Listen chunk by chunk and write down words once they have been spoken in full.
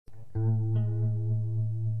Hey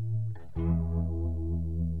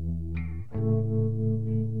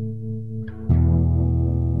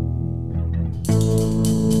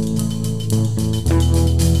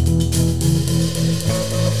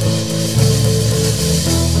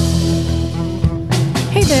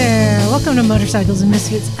there! Welcome to Motorcycles and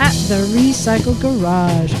Misfits at the Recycle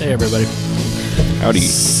Garage. Hey, everybody. Howdy.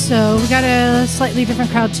 So we got a slightly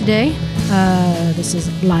different crowd today. This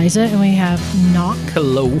is Liza, and we have Knock.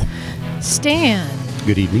 Hello. Stan.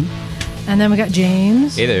 Good evening. And then we got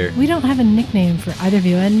James. Hey there. We don't have a nickname for either of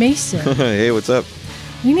you. And Mason. Hey, what's up?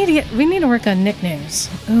 We need to work on nicknames.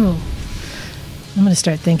 Oh, I'm gonna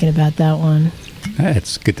start thinking about that one.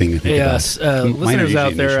 It's a good thing to think Yes, about. Mine are listeners out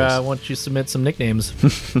usually there, initials. why don't you submit some nicknames?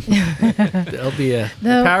 There'll be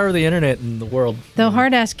the power of the internet in the world. Though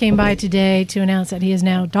Hardass came by today to announce that he is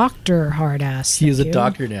now Dr. Hardass. He is a Thank you.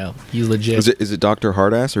 doctor now. He's legit. Is it Dr.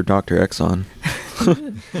 Hardass or Dr. Exxon?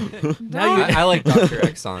 Now I like Dr.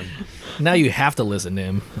 Exxon. now you have to listen to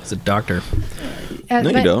him. He's a doctor. No,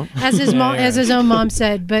 you But don't. As his mom, as his own mom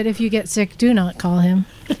said, but if you get sick, do not call him.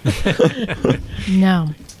 No.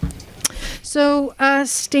 So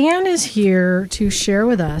Stan is here to share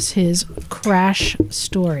with us his crash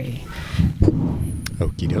story.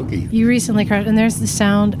 Okie dokie. You recently crashed, and there's the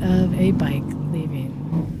sound of a bike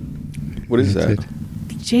leaving. What is that?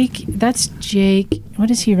 Jake, that's Jake.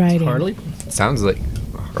 What is he riding? Harley? Sounds like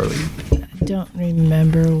a Harley. I don't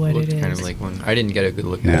remember what Looked it is. kind of like one. I didn't get a good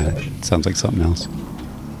look Yeah, at it. it sounds like something else.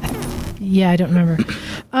 Yeah, I don't remember.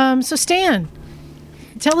 So Stan,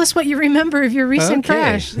 tell us what you remember of your recent Okay,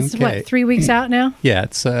 crash. It's okay. what, 3 weeks out now? Yeah,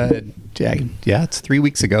 it's it's 3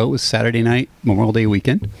 weeks ago. It was Saturday night, Memorial Day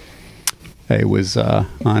weekend. I was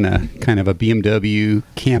on a kind of a BMW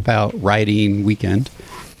camp out riding weekend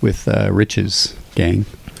with Rich's gang.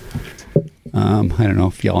 I don't know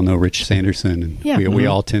if y'all know Rich Sanderson. And Yeah. we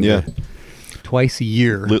all tend Yeah. to twice a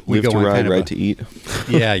year. we Live to on ride, kind of ride a- to eat.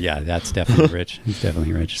 Yeah, that's definitely Rich. He's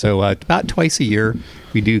definitely Rich. So about twice a year,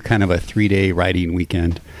 we do kind of a 3-day riding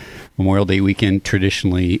weekend. Memorial Day weekend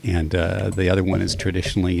traditionally, and the other one is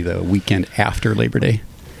traditionally the weekend after Labor Day,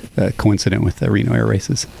 coincident with the Reno Air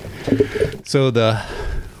Races. So the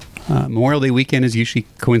Memorial Day weekend is usually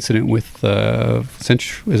coincident with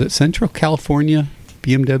Central California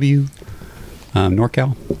BMW,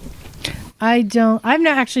 NorCal. I've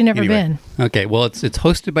actually never Anyway. been. Okay, well, it's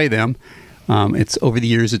hosted by them. It's over the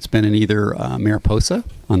years, it's been in either Mariposa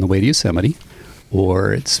on the way to Yosemite,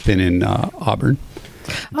 or it's been in Auburn.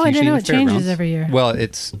 Oh, I didn't usually know in it the changes fairgrounds. every year. Well,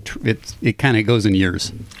 it kind of goes in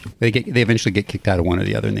years. They eventually get kicked out of one or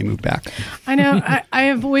the other, and they move back. I know. I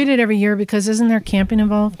avoid it every year because isn't there camping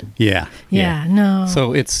involved? Yeah. Yeah, no.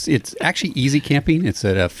 So it's actually easy camping. It's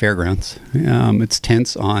at a fairgrounds. It's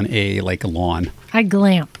tents on a lawn. I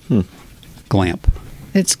glamp. Glamp.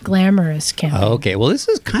 It's glamorous camping. Okay, well, this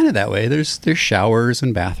is kind of that way. There's showers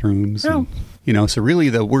and bathrooms. Oh. And, so really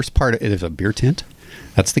the worst part of it is a beer tent.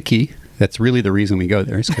 That's the key. That's really the reason we go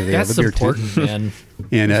there, is because they have That's a beer important, tent. man.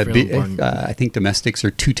 And That's real important. I think domestics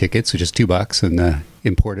are 2 tickets, which is $2, and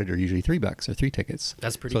imported are usually $3 or 3 tickets.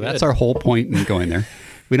 That's pretty So good. that's our whole point in going there.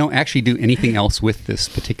 We don't actually do anything else with this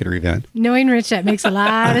particular event. Knowing Rich, that makes a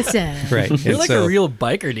lot of sense. Right. You're And like so- a real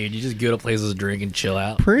biker, dude. You just go to places to drink and chill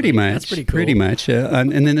out. Pretty much. That's pretty cool. Pretty much.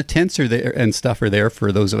 And then the tents are there and stuff are there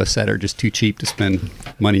for those of us that are just too cheap to spend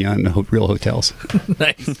money on real hotels.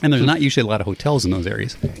 Nice. And there's not usually a lot of hotels in those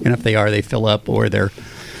areas. And if they are, they fill up, or they're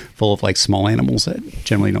full of small animals that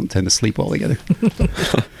generally don't tend to sleep well together.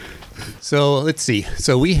 So let's see.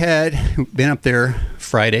 So we had been up there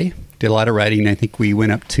Friday, did a lot of riding. I think we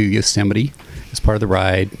went up to Yosemite as part of the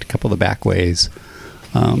ride, a couple of the back ways.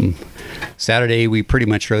 Saturday, we pretty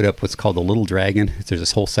much rode up what's called the Little Dragon. There's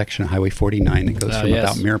this whole section of Highway 49 that goes from yes.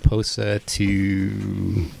 about Mariposa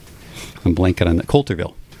to, I'm blanking on the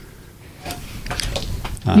Coulterville.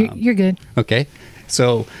 You're good. Okay.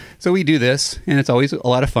 So we do this, and it's always a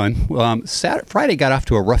lot of fun. Friday got off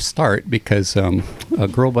to a rough start because a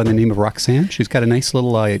girl by the name of Roxanne, she's got a nice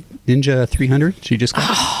little Ninja 300. She just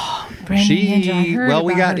got Brandon Ninja, I heard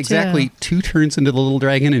we about got her, exactly too. 2 turns into the Little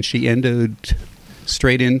Dragon, and she ended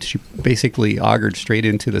straight in. She basically augured straight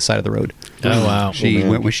into the side of the road. Oh, wow. She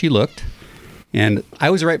went where she looked, and I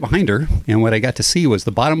was right behind her, and what I got to see was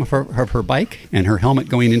the bottom of her bike and her helmet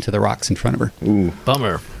going into the rocks in front of her. Ooh.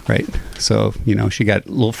 Bummer. Right. So, she got a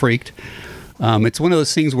little freaked. It's one of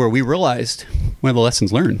those things where we realized one of the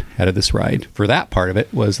lessons learned out of this ride for that part of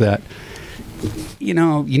it was that, you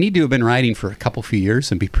need to have been riding for a few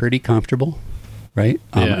years and be pretty comfortable, right?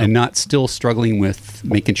 Yeah. And not still struggling with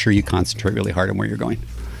making sure you concentrate really hard on where you're going.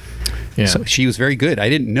 Yeah. So she was very good. I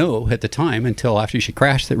didn't know at the time until after she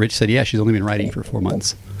crashed that Rich said, yeah, she's only been riding for 4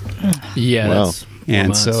 months. Yeah. Wow. That's 4 And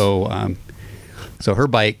months. so her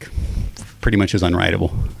bike pretty much was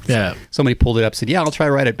unrideable. Yeah. Somebody pulled it up, said, "Yeah, I'll try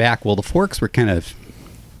to ride it back." Well, the forks were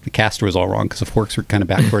the caster was all wrong because the forks were kind of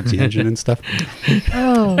back towards the engine and stuff.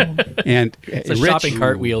 Oh, And It's a shopping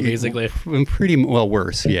cart wheel, basically. Pretty well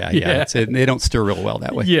worse. Yeah. Yeah. They don't steer real well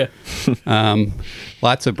that way. Yeah.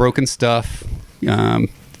 Lots of broken stuff.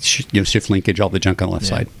 Shift linkage, all the junk on the left Yeah.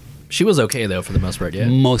 side. She was okay though for the most part. Yeah.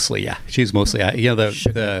 Mostly, yeah. She was mostly, Shook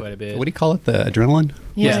me quite a bit. what do you call it? The adrenaline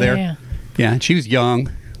yeah, was there. yeah. Yeah, and she was young,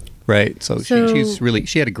 right? So, So-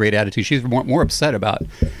 she had a great attitude. She was more upset about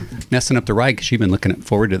messing up the ride because she'd been looking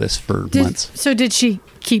forward to this for months. So did she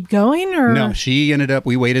keep going, or No, she ended up,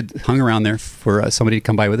 we waited, hung around there for somebody to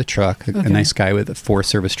come by with a truck. A Okay. nice guy with a Forest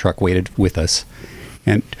Service truck waited with us.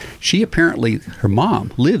 And she apparently, her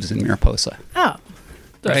mom lives in Mariposa. Oh,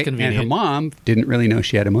 That's right? convenient. And her mom didn't really know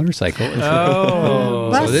she had a motorcycle.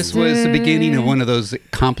 Oh. So this was the beginning of one of those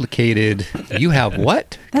complicated, you have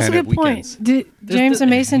what? that's a kind good of weekends. point. Did James and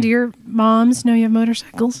Mason, do your moms know you have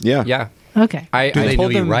motorcycles? Yeah. Yeah. Okay. I Do they know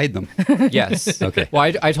told you them ride them? Yes. Okay.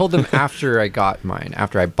 Well, I told them after I got mine,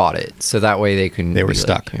 after I bought it, so that way they couldn't. They were be like,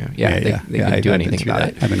 stuck. you know, they couldn't do I've been anything through about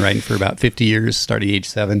that. it. I've been riding for about 50 years, starting age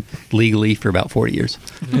 7, legally for about 40 years.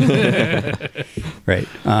 Right.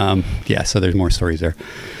 Yeah, so there's more stories there.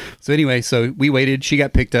 So anyway, so we waited. She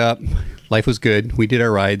got picked up. Life was good. We did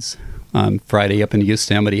our rides Friday up in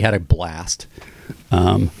Yosemite. Had a blast.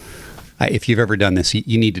 If you've ever done this,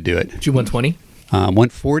 you need to do it. Did you 120?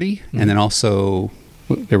 140, and then also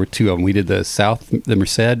there were 2 of them. We did the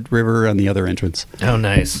Merced River on the other entrance. Oh,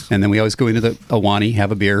 nice. And then we always go into the Awani,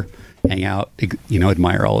 have a beer, hang out,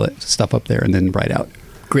 admire all that stuff up there, and then ride out.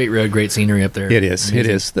 Great road, great scenery up there. It is. It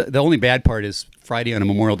Amazing. is. The only bad part is Friday on a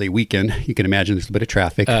Memorial Day weekend. You can imagine there's a bit of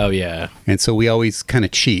traffic. Oh, yeah. And so we always kind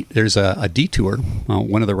of cheat. There's a detour.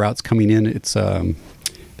 One of the routes coming in, it's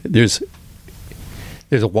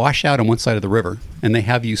there's a washout on one side of the river, and they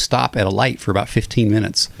have you stop at a light for about 15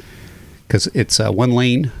 minutes because it's one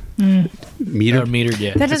lane metered. Metered,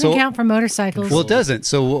 yeah. That doesn't So- count for motorcycles. Well, it doesn't.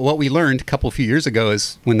 So what we learned a few years ago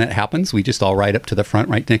is when that happens, we just all ride up to the front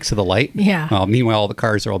right next to the light. Yeah. Meanwhile, all the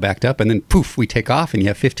cars are all backed up, and then poof, we take off, and you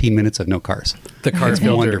have 15 minutes of no cars. The car It's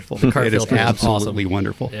filter. wonderful. The car It is filter is absolutely awesome.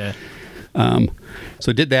 wonderful. Yeah.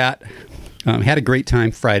 So did that. Had a great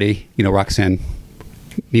time Friday. Roxanne,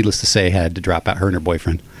 needless to say, had to drop out, her and her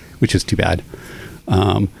boyfriend, which is too bad.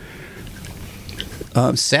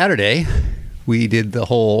 Saturday, we did the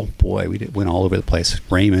whole, went all over the place.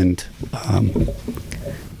 Raymond,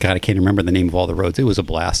 God, I can't remember the name of all the roads. It was a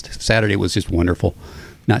blast. Saturday was just wonderful.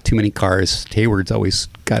 Not too many cars. Hayward's always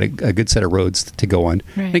got a good set of roads to go on.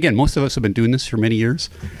 Right. And again, most of us have been doing this for many years,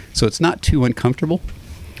 so it's not too uncomfortable.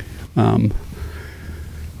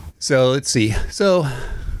 So let's see. So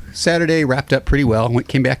Saturday wrapped up pretty well.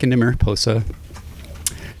 Came back into Mariposa.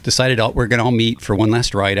 Decided we're going to all meet for one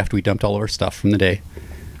last ride after we dumped all of our stuff from the day.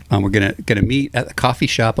 We're going to meet at the coffee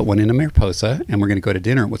shop at one end of Mariposa, and we're going to go to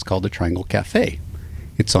dinner at what's called the Triangle Cafe.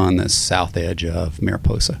 It's on the south edge of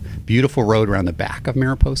Mariposa. Beautiful road around the back of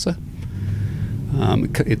Mariposa.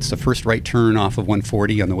 It's the first right turn off of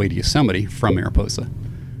 140 on the way to Yosemite from Mariposa.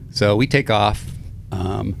 So we take off.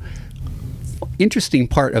 Interesting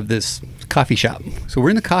part of this coffee shop. So we're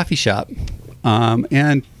in the coffee shop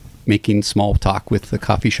and making small talk with the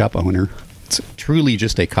coffee shop owner. It's truly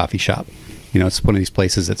just a coffee shop. It's one of these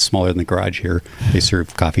places that's smaller than the garage here. They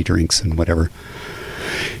serve coffee, drinks, and whatever.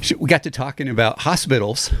 We got to talking about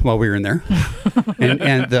hospitals while we were in there.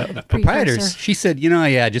 and the proprietors, Precursor. she said,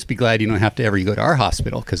 just be glad you don't have to ever go to our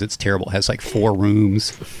hospital because it's terrible. It has like 4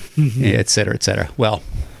 rooms, et cetera, et cetera. Well,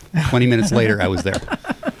 20 minutes later, I was there.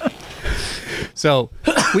 So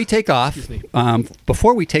we take off.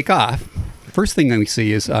 Before we take off, first thing that we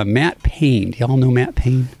see is Matt Payne. Y'all know Matt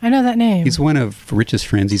Payne? I know that name. He's one of Rich's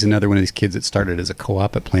friends. He's another one of these kids that started as a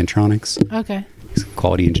co-op at Plantronics. Okay. He's a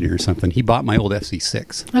quality engineer or something. He bought my old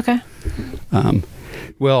FC6. Okay.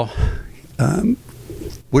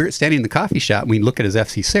 We're standing in the coffee shop, and we look at his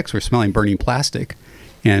FC6. We're smelling burning plastic.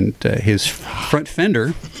 And his front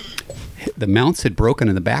fender, the mounts had broken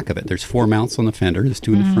in the back of it. There's 4 mounts on the fender. There's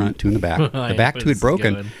 2 in the front, 2 in the back. The back 2 had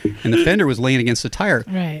broken, and the fender was laying against the tire.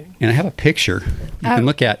 Right. And I have a picture you can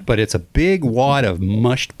look at, but it's a big wad of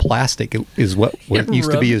mushed plastic is what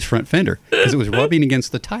used to be his front fender because it was rubbing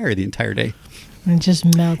against the tire the entire day. It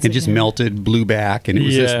just melts. It just melted, blew back, and it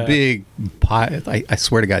was this big pie. I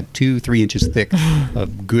swear to God, 2-3 inches thick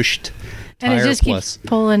of gushed And tire it just plus. keeps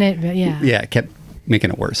pulling it, but yeah. Yeah, it kept making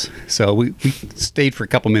it worse. So we stayed for a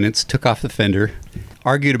couple minutes, took off the fender,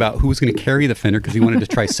 argued about who was going to carry the fender because we wanted to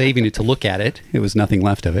try saving it to look at it. It was nothing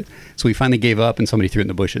left of it. So we finally gave up, and somebody threw it in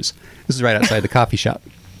the bushes. This is right outside the coffee shop.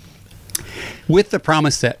 with the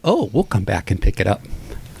promise that, we'll come back and pick it up.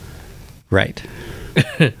 Right.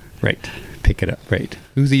 Right. Pick it up. Right.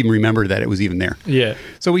 Who's even remembered that it was even there? Yeah.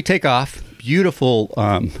 So we take off. Beautiful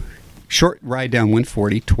short ride down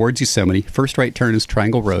 140 towards Yosemite. First right turn is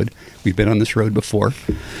Triangle Road. We've been on this road before.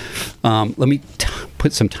 Let me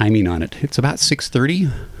put some timing on it. It's about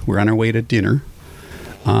 6:30. We're on our way to dinner.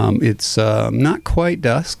 It's not quite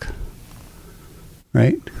dusk.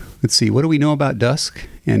 Right? Let's see. What do we know about dusk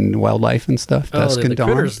and wildlife and stuff? Dusk and dawn.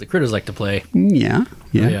 The critters like to play. Yeah.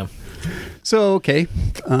 Yeah. Oh, yeah. So, okay.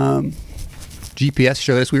 GPS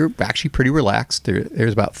showed us we were actually pretty relaxed.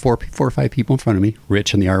 There's about four or five people in front of me.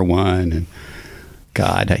 Rich in the R1, and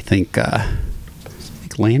God, I think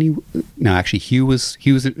Lanny. No, actually, Hugh was.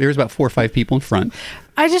 There was about 4 or 5 people in front.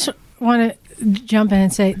 I just want to jump in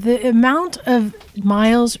and say the amount of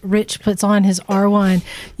miles Rich puts on his R1.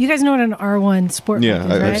 You guys know what an R1 sport bike is,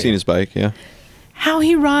 right? I've seen his bike. Yeah. How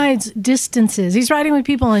he rides distances. He's riding with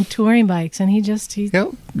people on touring bikes, and he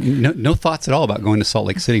no thoughts at all about going to Salt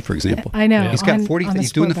Lake City, for example. I know. He's got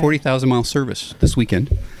he's doing the 40,000 mile service this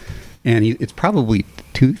weekend, and it's probably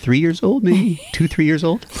 2-3 years old, maybe 2-3 years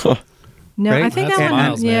old. No, right? I think That's that one.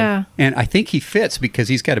 miles, man. Yeah. And I think he fits because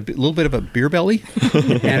he's got a little bit of a beer belly,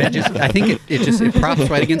 and I think it props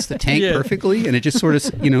right against the tank perfectly, and it just sort of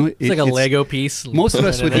it's like a Lego piece. Most of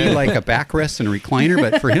us would need like a backrest and a recliner,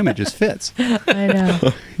 but for him it just fits. I know.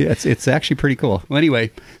 Yeah, it's actually pretty cool. Well, anyway,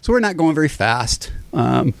 so we're not going very fast.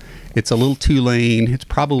 It's a little 2-lane. It's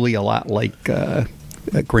probably a lot like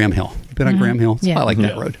Graham Hill. You've been on Graham Hill? It's a lot like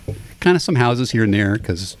that road. Kind of some houses here and there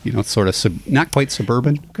because, it's sort of not quite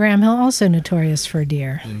suburban. Graham Hill also notorious for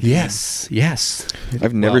deer. Yes.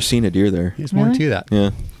 I've never seen a deer there. There's more to that.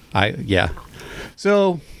 Yeah.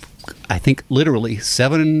 So I think literally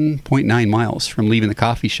 7.9 miles from leaving the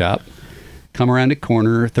coffee shop, come around a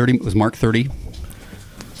corner, 30 was marked 30.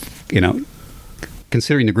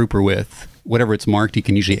 Considering the group we're with, whatever it's marked, you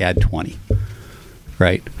can usually add 20.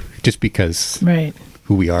 Right? Just because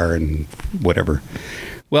who we are and whatever.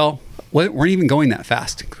 Well, we weren't even going that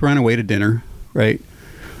fast. We're on our way to dinner, right?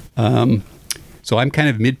 So I'm kind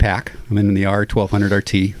of mid-pack. I'm in the R1200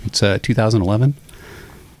 RT. It's 2011.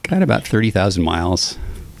 Got about 30,000 miles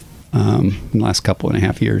in the last couple and a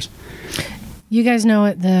half years. You guys know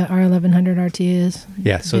what the R1100 RT is?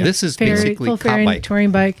 Yeah, so this is basically full cop fairing bike.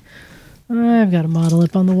 touring bike. I've got a model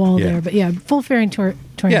up on the wall there, but full fairing touring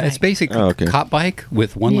bike. Yeah, it's basically cop bike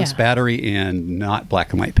with one less battery and not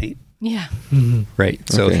black and white paint. Yeah. Right.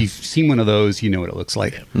 So if you've seen one of those, you know what it looks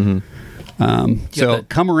like. So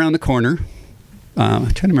come around the corner. I'm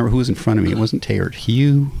trying to remember who was in front of me. It wasn't Taylor.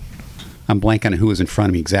 Hugh. I'm blanking on who was in front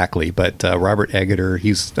of me exactly, but Robert Eggeter,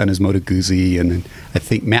 he's done his Moto Guzzi, and then I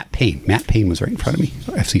think Matt Payne. Matt Payne was right in front of me,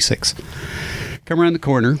 FC6. Come around the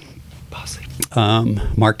corner.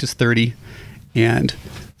 Marked as 30, and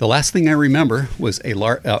the last thing I remember was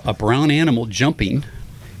a brown animal jumping.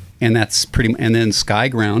 And that's and then sky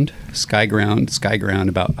ground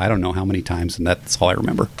about, I don't know how many times, and that's all I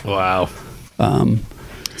remember. Wow.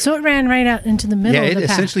 So it ran right out into the middle of the path. Yeah,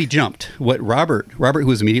 it essentially jumped. What Robert, who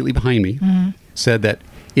was immediately behind me, said that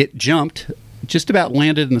it jumped, just about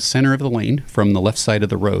landed in the center of the lane from the left side of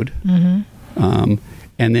the road. And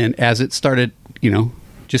then as it started,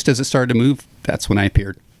 just as it started to move, that's when I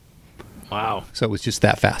appeared. Wow. So it was just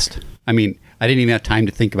that fast. I mean, I didn't even have time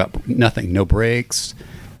to think about nothing. No brakes.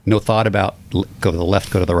 No thought about go to the left,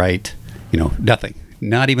 go to the right, nothing.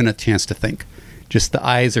 Not even a chance to think. Just the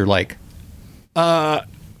eyes are like,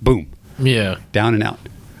 boom. Yeah. Down and out.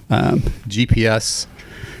 GPS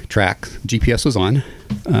was on.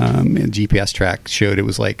 And GPS track showed it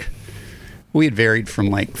was like, we had varied from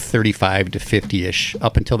like 35 to 50-ish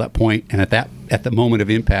up until that point. And at the moment of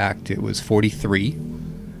impact, it was 43.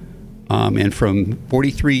 And from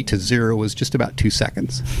 43 to 0 was just about 2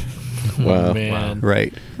 seconds. Wow. Oh, man.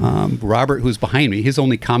 Right. Robert, who's behind me, his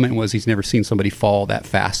only comment was he's never seen somebody fall that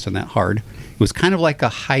fast and that hard. It was kind of like a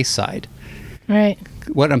high side. Right.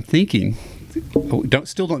 What I'm thinking,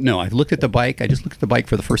 still don't know. I just looked at the bike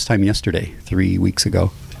for the first time yesterday, 3 weeks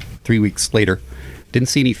ago. 3 weeks later. Didn't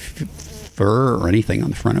see any fur or anything on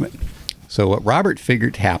the front of it. So what Robert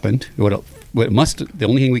figured happened, the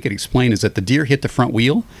only thing we could explain is that the deer hit the front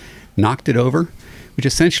wheel, knocked it over, which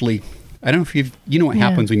essentially, I don't know if you know what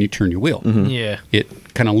happens when you turn your wheel. Yeah.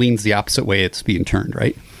 It kind of leans the opposite way it's being turned,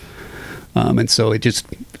 right? And so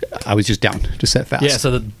I was just down, just that fast. Yeah,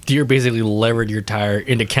 so the deer basically levered your tire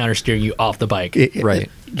into counter steering you off the bike.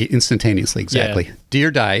 Instantaneously, exactly. Yeah.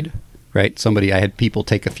 Deer died, right? I had people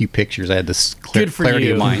take a few pictures. I had this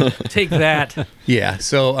clarity of mind. Take that. Yeah,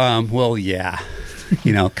 so,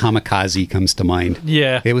 kamikaze comes to mind.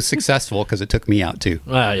 Yeah. It was successful because it took me out too.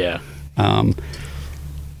 Yeah. Okay,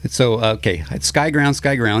 it's sky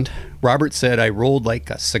ground. Robert said I rolled like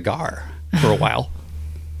a cigar for a while.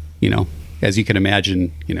 As you can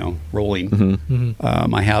imagine, rolling.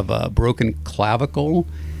 I have a broken clavicle,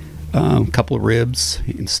 a couple of ribs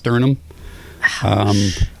and sternum.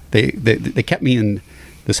 They kept me in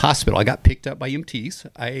this hospital. I got picked up by EMTs.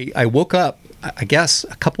 I woke up, I guess,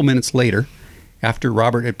 a couple minutes later after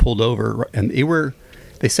Robert had pulled over, and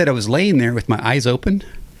they said I was laying there with my eyes open,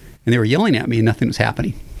 and they were yelling at me, and nothing was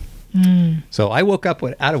happening. So I woke up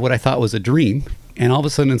out of what I thought was a dream, and all of a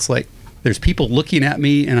sudden it's like there's people looking at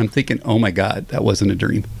me, and I'm thinking, oh my God, that wasn't a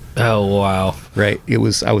dream. Oh, wow. Right. I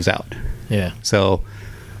was out. Yeah. So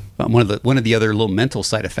one of the other little mental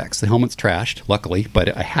side effects, the helmet's trashed, luckily,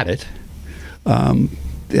 but I had it. I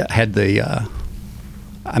had the,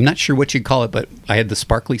 I'm not sure what you'd call it, but I had the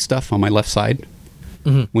sparkly stuff on my left side.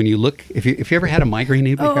 When you look, if you ever had a migraine,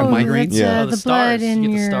 anybody have migraines? That's, the blood in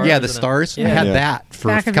your... The stars. I had that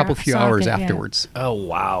for a few hours afterwards. Oh,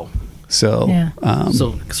 wow. So,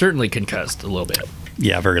 so certainly concussed a little bit.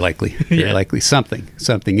 Yeah, very likely. Very likely. Something,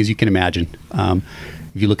 as you can imagine.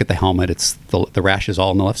 If you look at the helmet, it's the rash is all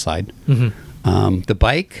on the left side. The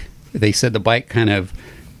bike, they said the bike kind of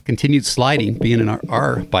continued sliding. Being in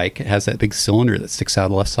our bike, it has that big cylinder that sticks out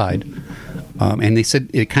of the left side. And they said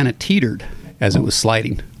it kind of teetered as it was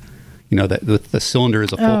sliding. That with the cylinder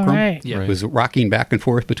as a fulcrum, it was rocking back and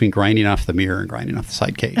forth between grinding off the mirror and grinding off the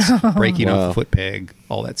side case, breaking off the foot peg,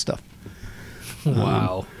 all that stuff.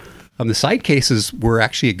 Wow. The side cases were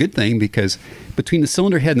actually a good thing because between the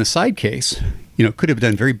cylinder head and the side case, it could have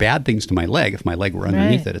done very bad things to my leg if my leg were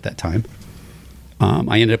underneath it at that time.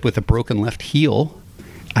 I ended up with a broken left heel.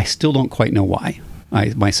 I still don't quite know why.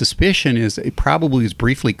 My suspicion is it probably was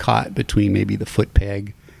briefly caught between maybe the foot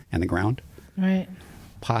peg and the ground. Right.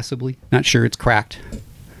 Possibly. Not sure. It's cracked.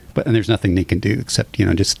 And there's nothing they can do except,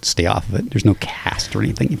 just stay off of it. There's no cast or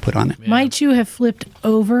anything you put on it. Yeah. Might you have flipped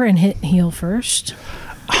over and hit heel first?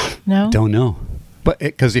 No? Don't know. But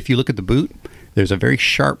because if you look at the boot, there's a very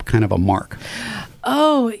sharp kind of a mark.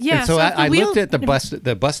 Oh, yeah. And so I looked at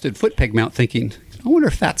the busted foot peg mount thinking, I wonder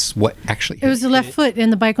if that's what actually hit. It was the left foot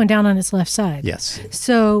and the bike went down on its left side. Yes.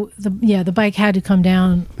 So the bike had to come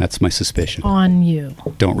down. That's my suspicion. On you.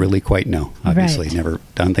 Don't really quite know. Obviously, Right.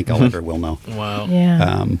 Don't think I'll ever will know. Wow.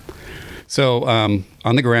 Yeah. So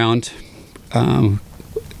on the ground,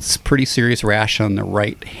 it's a pretty serious rash on the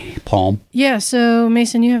right palm. Yeah. So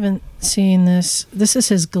Mason, you haven't seen this. This is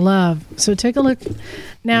his glove. So take a look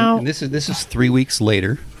now. And this is 3 weeks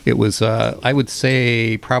later. It was, I would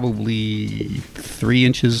say, probably 3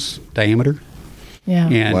 inches diameter. Yeah.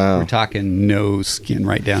 And we're talking no skin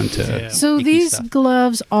right down to. So these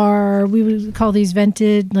gloves are, we would call these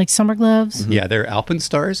vented, like summer gloves? Yeah, they're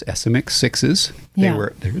Alpenstars SMX 6s.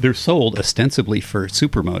 They're sold ostensibly for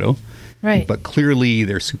supermoto. Right. But clearly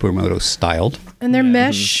they're supermoto styled. And they're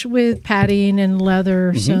mesh with padding and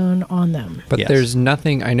leather sewn on them. But there's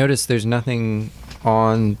nothing, I noticed there's nothing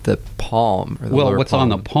on the palm. Or the what's palm. On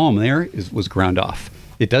the palm there was ground off.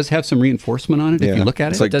 It does have some reinforcement on it if you look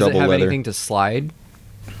at it. Like does it have leather. anything to slide?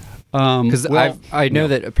 Because I know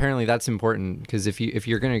that apparently that's important because if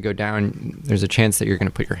you're going to go down, there's a chance that you're going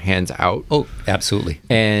to put your hands out. Oh, absolutely.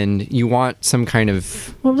 And you want some kind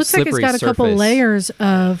of it looks like it's got a couple layers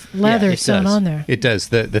of leather sewn on there. It does.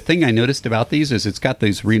 The thing I noticed about these is it's got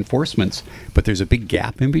these reinforcements, but there's a big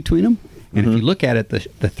gap in between them. And if you look at it,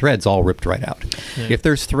 the thread's all ripped right out. Yeah. If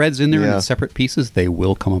there's threads in there in separate pieces, they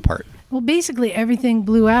will come apart. Well, basically everything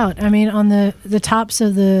blew out. I mean, on the tops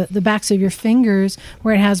of the backs of your fingers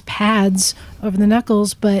where it has pads over the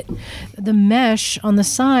knuckles, but the mesh on the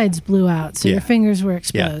sides blew out, so your fingers were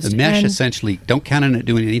exposed. Yeah, the mesh essentially, don't count on it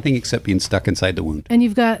doing anything except being stuck inside the wound. And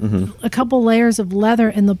you've got a couple layers of leather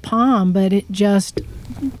in the palm, but it just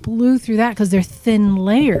blew through that because they're thin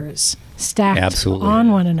layers stacked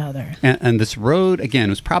on one another. And this road, again,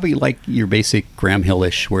 was probably like your basic Graham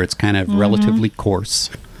Hill-ish, where it's kind of relatively coarse.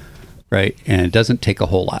 Right, and it doesn't take a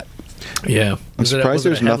whole lot. Yeah, I'm surprised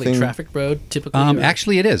there's nothing. Traffic road typically.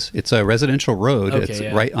 Actually, it is. It's a residential road. Okay,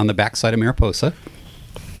 it's right on the backside of Mariposa.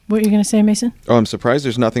 What are you going to say, Mason? Oh, I'm surprised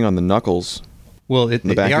there's nothing on the knuckles. Well, they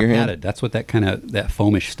are of your hand? padded. That's what that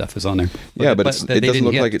foamish stuff is on there. But it doesn't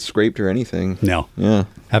look like it's scraped or anything. No. Yeah.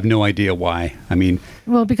 I have no idea why. I mean,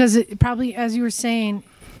 well, because it probably, as you were saying,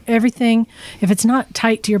 everything, if it's not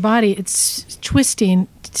tight to your body, it's twisting.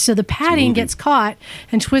 So the padding gets caught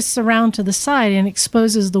and twists around to the side and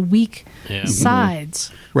exposes the weak sides.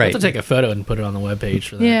 Right. I'll have to take a photo and put it on the webpage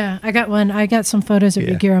for that. Yeah, I got one. I got some photos of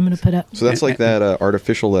your gear I'm going to put up. So that's like that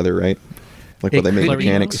artificial leather, right? Like what they make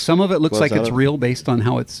mechanics. Some of it looks like it's real based on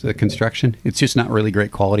how it's construction. It's just not really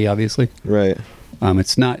great quality, obviously. Right.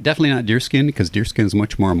 It's definitely not deerskin, because deerskin is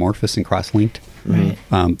much more amorphous and cross-linked. Right.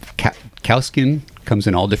 Cow skin comes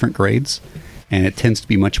in all different grades, and it tends to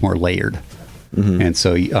be much more layered. And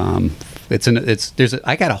so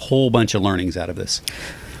I got a whole bunch of learnings out of this.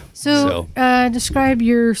 So describe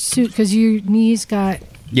your suit, because your knees got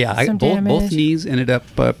both knees ended up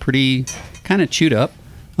pretty kind of chewed up.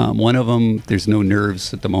 One of them, there's no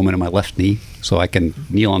nerves at the moment in my left knee, so I can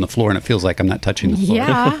kneel on the floor and it feels like I'm not touching the floor.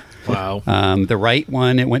 Yeah. Wow. The right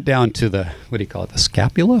one, it went down to the, what do you call it, the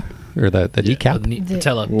scapula? Or the kneecap?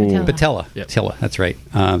 Patella. Patella. Yep. Patella, that's right.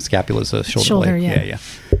 Scapula is a shoulder blade. Yeah.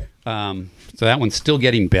 So that one's still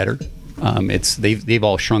getting better. They've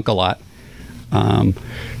all shrunk a lot.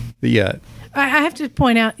 I have to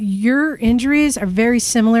point out, your injuries are very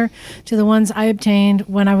similar to the ones I obtained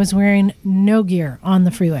when I was wearing no gear on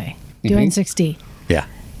the freeway doing 6D. Yeah.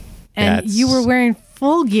 And you were wearing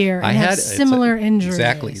full gear and had similar injuries.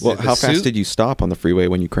 Exactly. Well, how fast did you stop on the freeway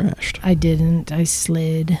when you crashed? I didn't. I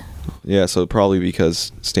slid. Yeah, so probably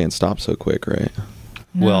because Stan stopped so quick, right?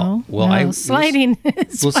 No, sliding.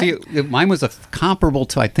 See, mine was comparable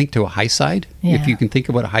to, I think, to a high side. Yeah. If you can think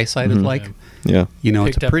of what a high side is like. Yeah.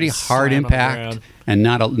 It's a pretty hard impact and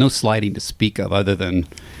no sliding to speak of, other than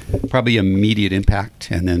probably immediate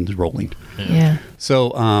impact and then rolling. Yeah.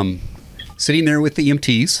 So sitting there with the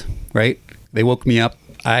EMTs, right? They woke me up.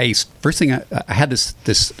 First thing I had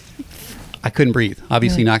this I couldn't breathe.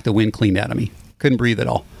 Obviously knocked the wind clean out of me. Couldn't breathe at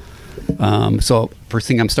all. So first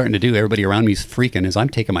thing I'm starting to do, everybody around me is freaking, is I'm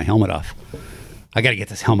taking my helmet off. I got to get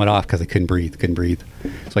this helmet off because I couldn't breathe.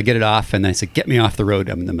 So I get it off, and I said, get me off the road.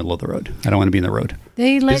 I'm in the middle of the road. I don't want to be in the road.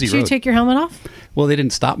 They let you take your helmet off? Well, they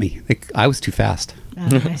didn't stop me. I was too fast.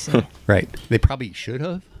 I see. Right. They probably should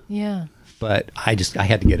have. Yeah. But I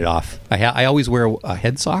had to get it off. I always wear a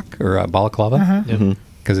head sock or a balaclava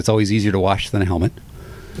because it's always easier to wash than a helmet.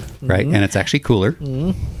 Right. And it's actually cooler.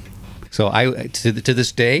 So to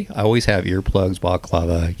this day, I always have earplugs,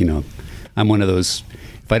 balaclava. I'm one of those.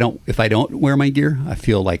 If I don't wear my gear, I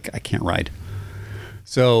feel like I can't ride.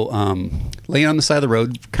 So laying on the side of the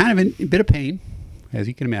road, kind of in a bit of pain, as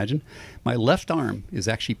you can imagine. My left arm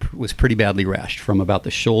was pretty badly rashed from about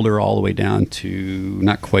the shoulder all the way down to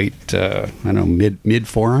not quite mid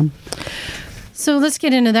forearm. So let's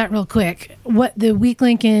get into that real quick. What the weak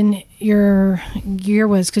link in your gear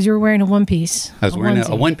was, because you were wearing a one piece. I was wearing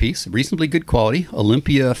a one piece, reasonably good quality,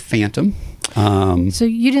 Olympia Phantom. So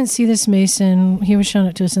you didn't see this, Mason. He was showing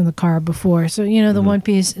it to us in the car before. So the one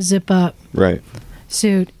piece zip up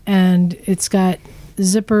suit, and it's got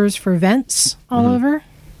zippers for vents all over.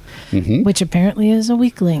 Which apparently is a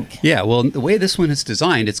weak link. Yeah, well, the way this one is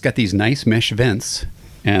designed, it's got these nice mesh vents,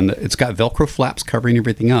 and it's got Velcro flaps covering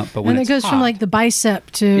everything up. But when it goes from like the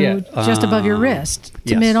bicep to just above your wrist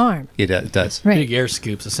to mid-arm. It does. Right. Big air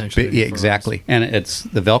scoops, essentially. Yeah, exactly. And it's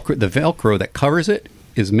the Velcro that covers it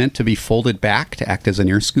is meant to be folded back to act as an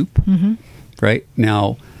air scoop. Right?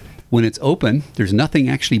 Now, when it's open, there's nothing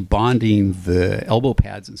actually bonding the elbow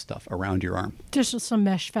pads and stuff around your arm. Just some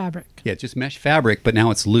mesh fabric. Yeah, just mesh fabric, but now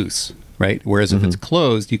it's loose, right? Whereas if it's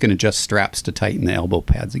closed, you can adjust straps to tighten the elbow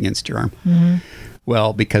pads against your arm.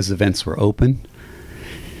 Well, because the vents were open,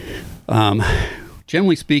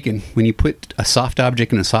 generally speaking, when you put a soft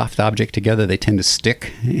object and a soft object together, they tend to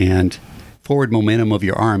stick, and forward momentum of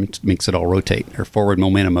your arm makes it all rotate, or forward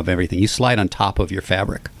momentum of everything. You slide on top of your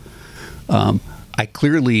fabric. I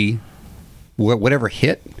clearly, whatever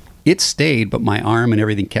hit, it stayed, but my arm and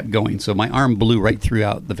everything kept going. So my arm blew right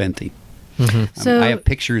throughout the venting. So I have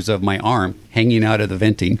pictures of my arm hanging out of the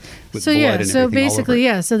venting with blood and everything so basically,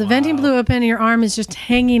 all over it. So the venting blew open and your arm is just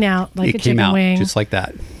hanging out like a chicken came out wing. Just like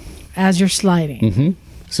that. As you're sliding.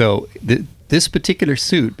 So this particular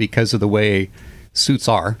suit, because of the way suits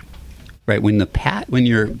are, right, when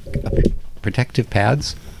your protective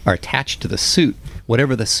pads are attached to the suit,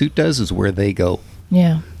 whatever the suit does is where they go.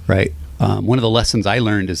 Yeah. Right. One of the lessons I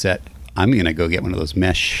learned is that I'm going to go get one of those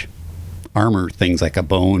mesh armor things, like a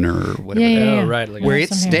bone or whatever. Yeah. Oh, right. Like where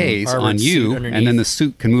it stays on you, and then the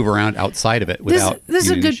suit can move around outside of it without. This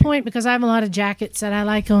is a good point, because I have a lot of jackets that I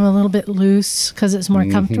like them a little bit loose because it's more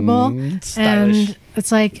comfortable. Stylish. And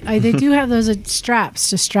it's like they do have those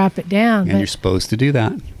straps to strap it down. And you're supposed to do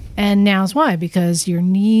that. And now's why, because your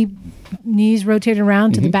knees rotate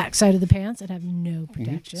around to the back side of the pants that have no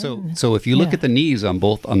protection. So if you look at the knees on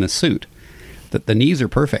the suit, the knees are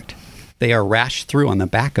perfect. They are rashed through on the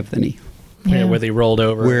back of the knee. Yeah, where they rolled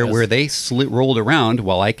over. Where they rolled around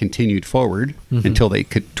while I continued forward until they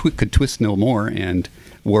could twist no more and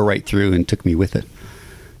wore right through and took me with it.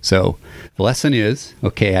 So the lesson is,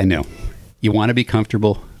 okay, I know. You want to be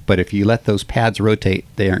comfortable, but if you let those pads rotate,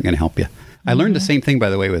 they aren't going to help you. I learned the same thing, by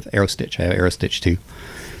the way, with arrow stitch. I have arrow stitch too.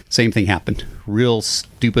 Same thing happened. Real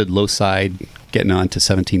stupid low side getting on to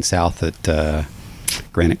 17 South at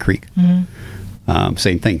Granite Creek.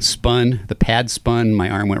 Same thing. Spun. The pad spun. My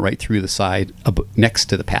arm went right through the side next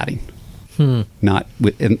to the padding. Not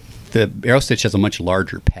with. And the arrow stitch has a much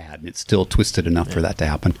larger pad, and it's still twisted enough for that to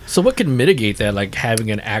happen. So what could mitigate that? Like having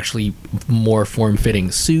an actually more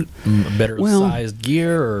form-fitting suit, better sized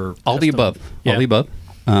gear, or all the above. All the above.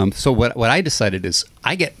 So what I decided is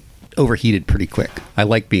I get overheated pretty quick. I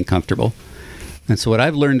like being comfortable. And so what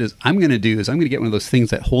I've learned is I'm going to get one of those things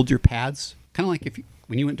that hold your pads, kind of like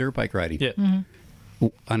when you went dirt bike riding. Yeah.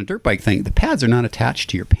 On a dirt bike thing, the pads are not attached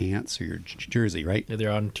to your pants or your jersey, right? Yeah, they're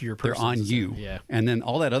on to your person. They're on you. Yeah. And then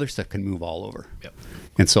all that other stuff can move all over. Yep.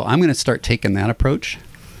 And so I'm going to start taking that approach.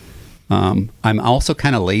 I'm also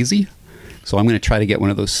kind of lazy. So I'm going to try to get one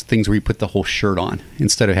of those things where you put the whole shirt on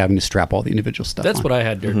instead of having to strap all the individual stuff That's on. what I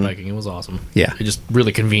had dirt biking. It was awesome. Yeah. It's just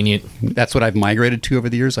really convenient. That's what I've migrated to over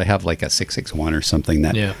the years. I have like a 661 or something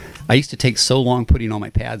that I used to take so long putting all my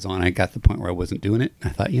pads on. I got to the point where I wasn't doing it. I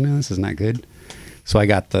thought, this is not good. So I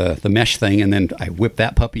got the mesh thing, and then I whipped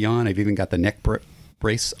that puppy on. I've even got the neck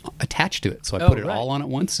brace attached to it. So I put it all on at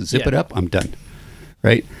once, zip it up, I'm done.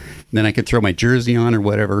 Right? And then I can throw my jersey on or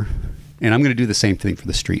whatever. And I'm going to do the same thing for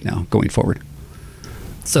the street now going forward.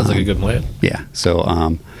 Sounds like a good plan. Yeah.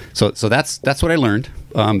 So so that's what I learned.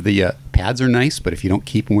 The pads are nice, but if you don't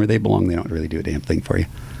keep them where they belong, they don't really do a damn thing for you.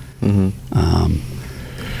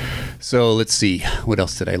 So let's see. What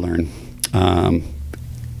else did I learn?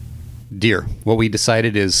 Deer. What we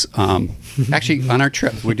decided is actually on our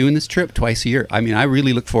trip, we're doing this trip twice a year. I mean, I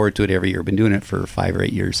really look forward to it every year. Been doing it for 5 or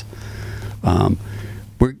 8 years.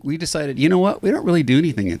 We decided, you know what? We don't really do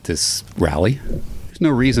anything at this rally. There's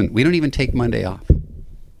no reason. We don't even take Monday off.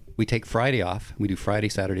 We take Friday off. We do Friday,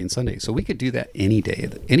 Saturday, and Sunday. So we could do that any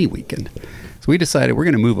day, any weekend. So we decided we're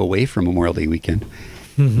going to move away from Memorial Day weekend.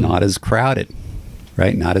 Not as crowded,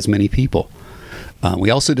 right? Not as many people.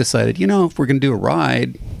 We also decided, if we're going to do a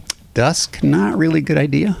ride, dusk, not really a good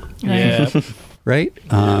idea. Yeah. Right?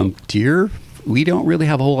 Deer, we don't really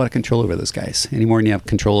have a whole lot of control over those guys any more than you have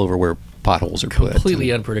control over where potholes are put.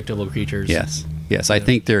 Completely unpredictable creatures. Yes. I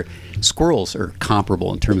think squirrels are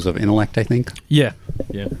comparable in terms of intellect, I think. Yeah.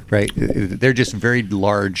 Right? They're just very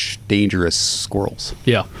large, dangerous squirrels.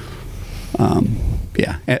 Yeah.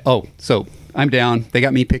 So I'm down. They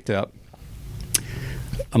got me picked up.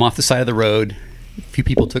 I'm off the side of the road. A few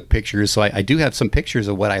people took pictures, so I do have some pictures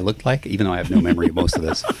of what I looked like, even though I have no memory of most of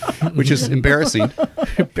this, which is embarrassing.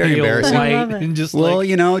 Very embarrassing. And just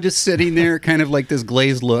just sitting there, kind of like this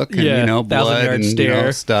glazed look, and blood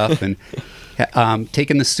and stuff, and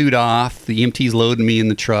taking the suit off. The EMT's loading me in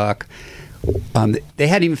the truck. They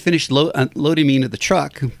hadn't even finished loading me into the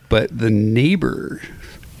truck, but the neighbor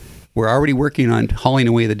were already working on hauling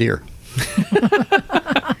away the deer.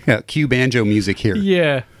 Cue banjo music here.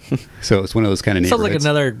 Yeah. So it's one of those kind of neighborhoods. Sounds like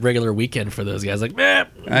another regular weekend for those guys. Like,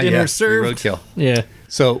 dinner served. Roadkill. Yeah.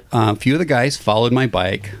 So a few of the guys followed my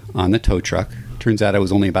bike on the tow truck. Turns out I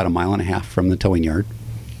was only about 1.5 miles from the towing yard.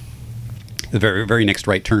 The very, very next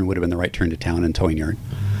right turn would have been the right turn to town and towing yard.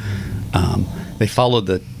 They followed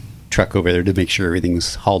the truck over there to make sure everything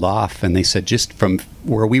was hauled off, and they said just from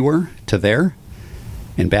where we were to there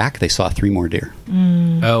and back, they saw 3 more deer.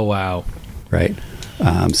 Oh, wow. Right?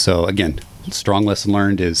 So again, strong lesson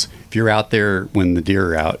learned is if you're out there when the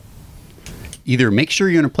deer are out, either make sure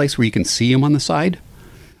you're in a place where you can see them on the side.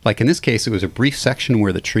 Like in this case, it was a brief section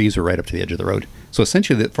where the trees were right up to the edge of the road. So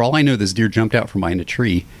essentially, for all I know, this deer jumped out from behind a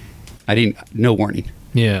tree. No warning.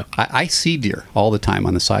 Yeah. I see deer all the time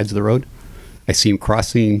on the sides of the road. I see them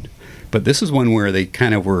crossing, but this is one where they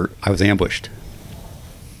kind of were, I was ambushed.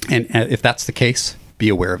 And if that's the case, be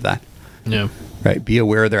aware of that. Yeah. Right? Be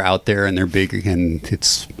aware they're out there and they're big and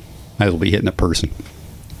it's might as well be hitting a person.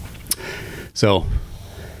 So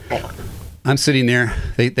I'm sitting there.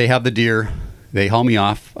 They have the deer. They haul me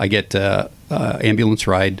off. I get ambulance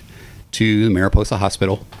ride to the Mariposa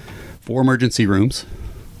Hospital. 4 emergency rooms.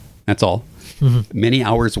 That's all. Many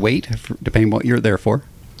hours wait, depending on what you're there for.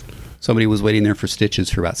 Somebody was waiting there for stitches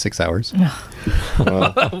for about 6 hours.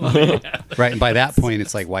 Right, and by that point,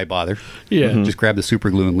 it's like, why bother? Yeah. Just grab the super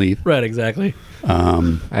glue and leave. Right, exactly.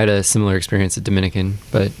 I had a similar experience at Dominican,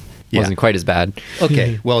 but wasn't quite as bad.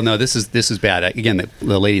 Okay, well, no, this is bad. Again,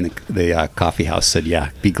 the lady in the coffee house said,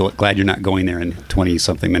 be glad you're not going there, and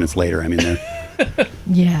 20-something minutes later, I'm in there.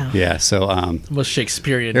 Yeah, so... Most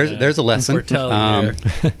Shakespearean. There's a lesson.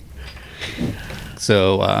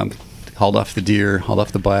 So... hauled off the deer, hauled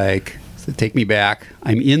off the bike, so take me back.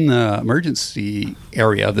 I'm in the emergency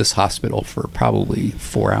area of this hospital for probably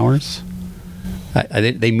 4 hours.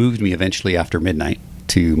 They moved me eventually after midnight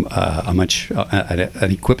to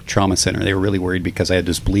an equipped trauma center. They were really worried because I had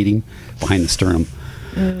this bleeding behind the sternum.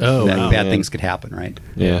 Bad things could happen, right?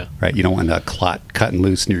 Yeah. Right. You don't want a clot cutting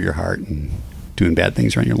loose near your heart and doing bad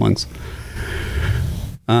things around your lungs.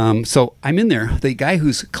 So I'm in there. The guy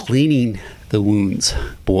who's cleaning the wounds,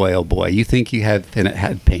 boy, oh boy, you think you had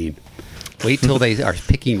pain. Wait till they are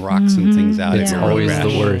picking rocks and things out. It's always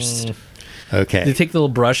the worst. Okay. They take the little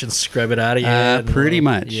brush and scrub it out of you. Pretty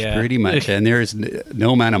much. And there's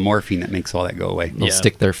no amount of morphine that makes all that go away. They'll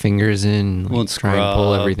stick their fingers in, try and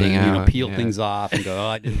pull everything out. Peel things off and go, oh,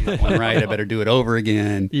 I did that one right. I better do it over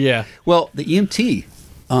again. Yeah. Well, the EMT,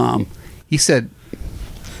 he said,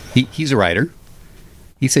 he's a writer.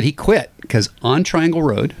 He said he quit because on Triangle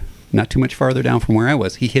Road, not too much farther down from where I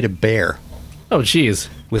was, he hit a bear. Oh, jeez.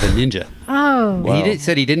 With a ninja. Oh. Wow. He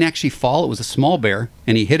said he didn't actually fall. It was a small bear,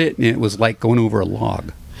 and he hit it, and it was like going over a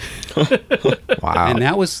log. Wow. And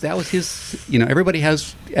that was his, everybody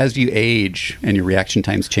has, as you age and your reaction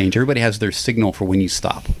times change, everybody has their signal for when you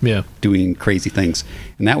stop doing crazy things.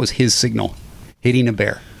 And that was his signal, hitting a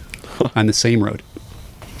bear on the same road.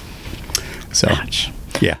 So,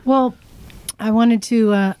 yeah. Well, I wanted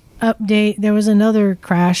to update. There was another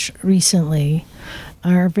crash recently.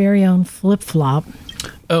 Our very own Flip Flop.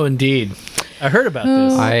 Oh, indeed. I heard about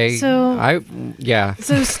this.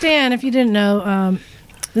 So Stan, if you didn't know,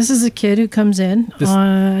 this is a kid who comes in.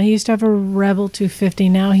 He used to have a Rebel 250.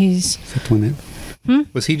 Now he's...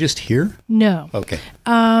 Was he just here? No. Okay.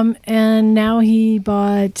 And now he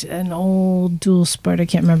bought an old dual sport. I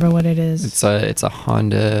can't remember what it is. It's a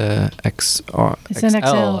Honda XL. It's an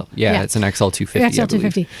XL. Yeah, it's an XL 250. XL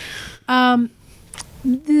 250.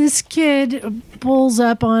 This kid pulls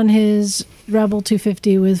up on his Rebel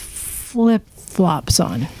 250 with flip flops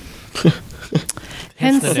on.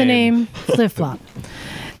 Hence the name Flip Flop.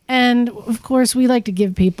 And of course, we like to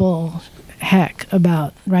give people heck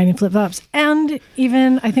about riding flip flops. And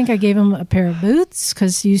even, I think I gave him a pair of boots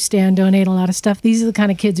because you donate a lot of stuff. These are the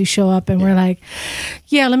kind of kids who show up and we're like,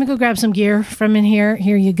 yeah, let me go grab some gear from in here.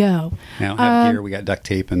 Here you go. Now have gear. We got duct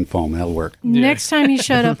tape and foam. That'll work. Next time he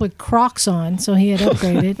showed up with Crocs on, so he had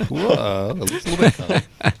upgraded. Whoa, a little bit though.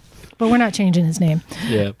 But we're not changing his name.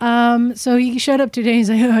 Yeah. So he showed up today. He's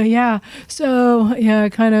like, oh, yeah. So, yeah, I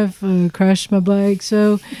kind of crashed my bike.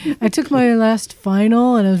 So I took my last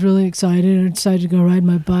final, and I was really excited. I decided to go ride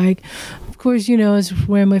my bike. Of course, I was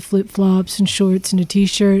wearing my flip-flops and shorts and a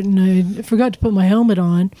T-shirt, and I forgot to put my helmet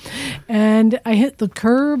on. And I hit the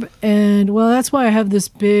curb, and, well, that's why I have this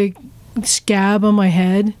big scab on my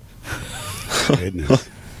head. Goodness.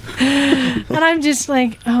 And I'm just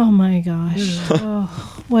like, oh my gosh,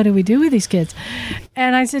 what do we do with these kids?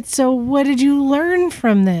 And I said, so what did you learn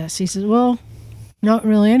from this? He said, well, not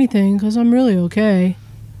really anything because I'm really okay.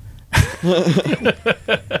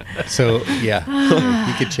 So,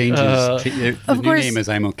 yeah, he could change his new name is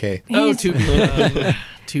I'm okay. Oh,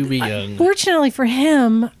 to be young. Fortunately for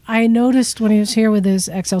him, I noticed when he was here with his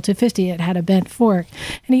XL250, it had a bent fork.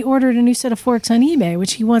 And he ordered a new set of forks on eBay,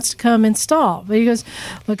 which he wants to come install. But he goes,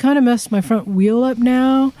 well, I kind of messed my front wheel up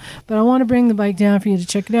now, but I want to bring the bike down for you to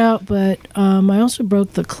check it out. But I also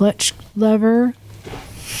broke the clutch lever.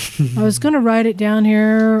 I was going to ride it down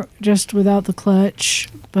here just without the clutch,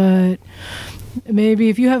 but maybe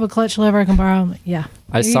if you have a clutch lever, I can borrow them. Yeah.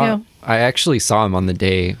 I actually saw him on the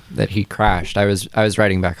day that he crashed. I was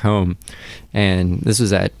riding back home, and this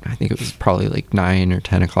was I think it was probably like 9 or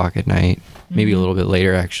 10 o'clock at night, maybe a little bit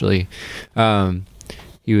later actually.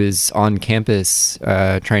 He was on campus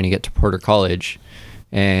trying to get to Porter College,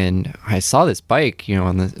 and I saw this bike,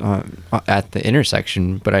 at the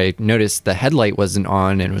intersection, but I noticed the headlight wasn't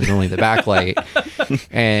on and it was only the backlight.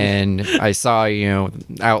 And I saw,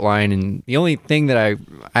 outline, and the only thing that I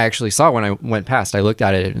actually saw when I went past, I looked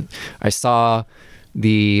at it, and I saw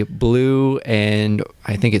the blue and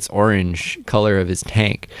I think it's orange color of his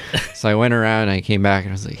tank. So I went around and I came back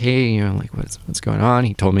and I was like, hey, what's going on?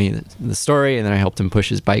 He told me the story, and then I helped him push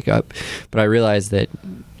his bike up. But I realized that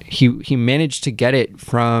he managed to get it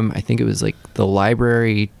from, I think it was like the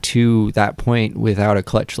library to that point without a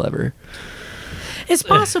clutch lever. It's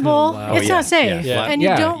possible. Wow. It's not safe. Yeah. And you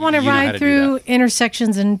don't want to ride through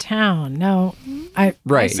intersections in town. No, I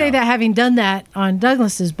say that having done that on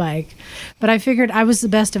Douglas's bike, but I figured I was the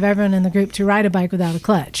best of everyone in the group to ride a bike without a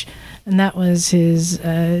clutch. And that was his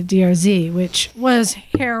DRZ, which was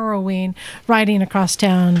harrowing riding across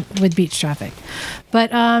town with beach traffic.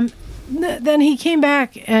 But then he came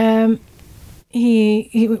back.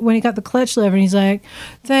 He when he got the clutch lever, and he's like,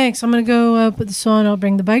 "Thanks, I'm gonna go put this on. I'll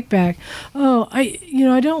bring the bike back." Oh, I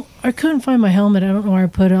couldn't find my helmet. I don't know where I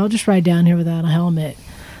put it. I'll just ride down here without a helmet.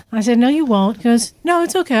 I said, no, you won't. He goes, no,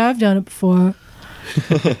 it's okay. I've done it before.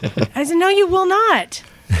 I said, no, you will not.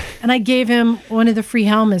 And I gave him one of the free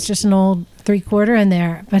helmets, just an old 3/4 in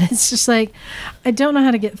there. But it's just like, I don't know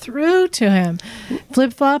how to get through to him.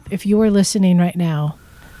 Flip Flop, if you are listening right now,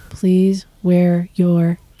 please wear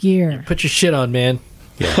your gear. Put your shit on, man.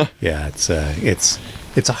 Yeah, it's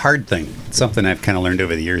a hard thing. It's something I've kind of learned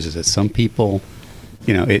over the years is that some people,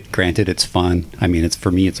 granted it's fun. I mean,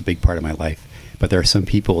 for me, it's a big part of my life. But there are some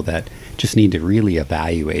people that just need to really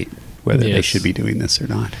evaluate whether they should be doing this or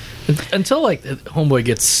not. Until like homeboy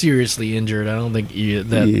gets seriously injured, I don't think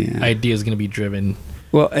that idea is going to be driven.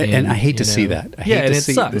 Well, and I hate to see that. I hate to it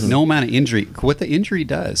see sucks. no amount of injury. What the injury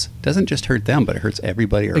doesn't just hurt them, but it hurts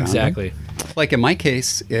everybody around Exactly. them. Like in my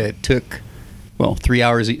case, it took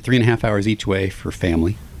 3.5 hours each way for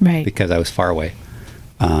family, Right. Because I was far away.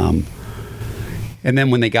 And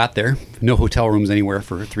then when they got there, no hotel rooms anywhere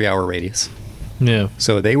for a 3-hour radius. Yeah.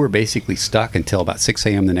 So they were basically stuck until about 6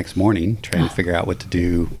 a.m. the next morning trying to figure out what to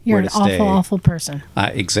do, You're where an to stay. awful person.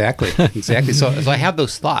 Exactly. So I have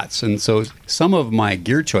those thoughts. And so some of my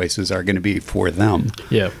gear choices are going to be for them,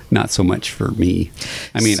 not so much for me.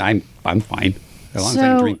 I mean, I'm fine. As long as I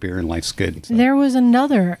can drink beer and life's good. So. There was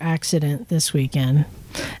another accident this weekend.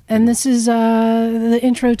 And this is the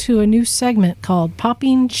intro to a new segment called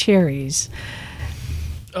Popping Cherries.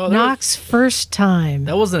 Oh, Knock's first time.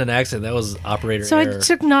 That wasn't an accident. That was operator So error. I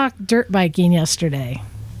took Knock dirt biking yesterday.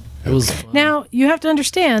 It was Now, you have to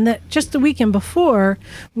understand that just the weekend before,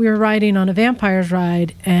 we were riding on a Vampires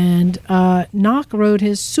ride, and Knock rode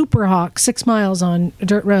his Super Hawk 6 miles on a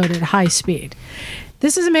dirt road at high speed.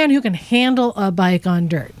 This is a man who can handle a bike on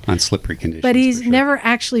dirt. On slippery conditions. But he's for sure. never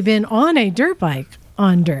actually been on a dirt bike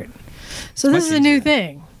on dirt. So this is a new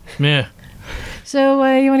thing. Yeah. So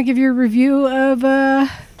you want to give your review of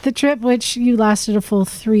the trip, which you lasted a full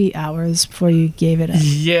 3 hours before you gave it up.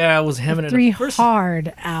 Yeah, I was hemming and 3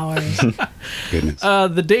 hard hours. Goodness.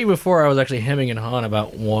 The day before, I was actually hemming and hawing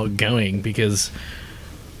about going because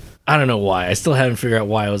I don't know why. I still haven't figured out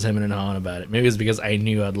why I was hemming and hawing about it. Maybe it's because I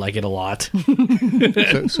knew I'd like it a lot.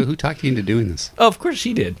 So who talked you into doing this? Oh, of course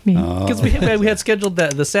she did. Because we had scheduled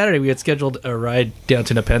the Saturday. We had scheduled a ride down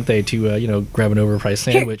to Nepenthe to grab an overpriced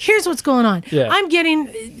sandwich. Here's what's going on. Yeah. I'm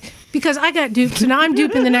getting... Because I got duped, so now I'm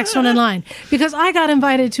duping the next one in line. Because I got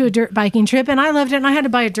invited to a dirt biking trip, and I loved it, and I had to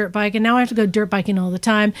buy a dirt bike, and now I have to go dirt biking all the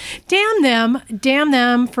time. Damn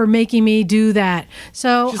them for making me do that.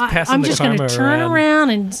 So I'm just going to turn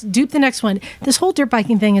around and dupe the next one. This whole dirt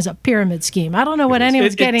biking thing is a pyramid scheme. I don't know what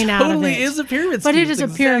anyone's getting out of it. It totally is a pyramid scheme. But it is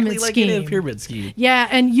it's a pyramid exactly scheme. Like a pyramid scheme. Yeah,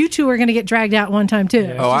 and you two are going to get dragged out one time,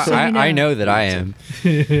 too. Oh, just so you I know that I am.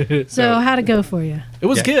 So how'd it go for you? It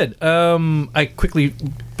was good. I quickly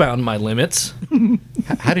found my limits.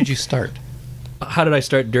 How did you start? How did I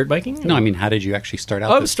start dirt biking? No, I mean, how did you actually start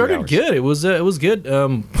out? Oh, it those 3 started hours? good. It was good.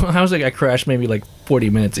 I crashed maybe like 40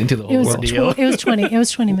 minutes into the It whole was, ordeal. it was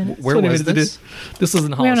 20 minutes. Where 20 was minutes this? This was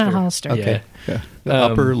in We were Hollister. on Hollister. Okay. Yeah.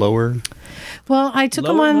 Upper, lower? Well, I took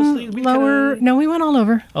them Lower on mostly? We lower. kinda- No, we went all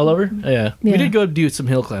over. All over? Yeah. We Yeah. did go do some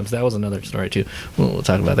hill climbs. That was another story, too. We'll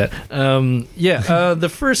talk about that. The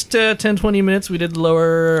first 10, 20 minutes, we did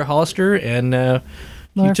Lower Hollister, and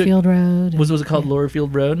Lower Field Road. was it called Lower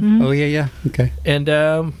Field Road? Mm-hmm. Oh, yeah. Okay. And,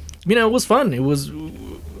 it was fun. I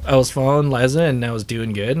was following Liza, and I was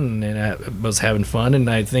doing good, and I was having fun, and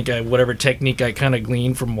I think whatever technique I kind of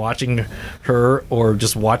gleaned from watching her or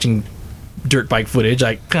just watching dirt bike footage,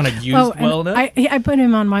 I kind of used well enough. I put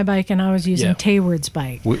him on my bike, and I was using Tayward's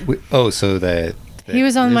bike. So He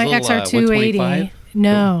was on my his little, XR280. 125?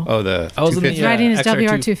 No. Oh, the I was in the 250? Riding his XR2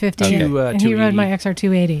 WR250, and he rode my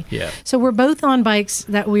XR280. Yeah. So we're both on bikes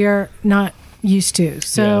that we are not used to.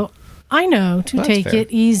 So I know to That's take fair. it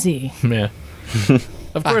easy. Yeah.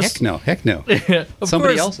 Of course. Heck no. Of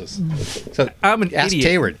Somebody course, else's. So I'm an ask idiot.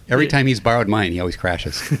 Tayward. Every time he's borrowed mine, he always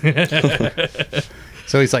crashes.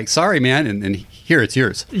 So he's like, sorry, man. And here, it's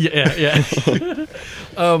yours. Yeah.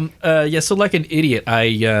 So like an idiot,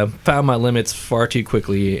 I found my limits far too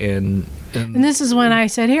quickly, and And this is when I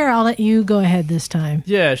said, here, I'll let you go ahead this time.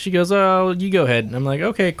 yeah, she goes, "Oh, you go ahead." And I'm like,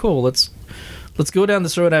 "Okay, cool. Let's go down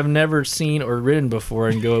this road I've never seen or ridden before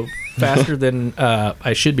and go faster than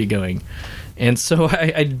I should be going." And so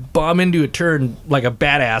I bomb into a turn like a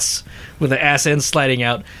badass with the ass end sliding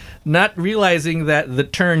out, not realizing that the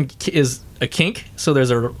turn is a kink, so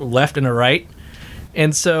there's a left and a right.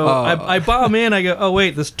 And so I bomb in, I go, oh,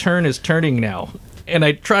 wait, this turn is turning now. and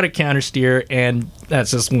I try to counter steer, and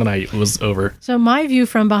that's just when I was over. So my view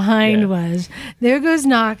from behind Yeah. was, there goes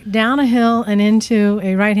Knock down a hill and into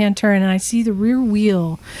a right-hand turn, and I see the rear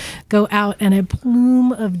wheel go out and a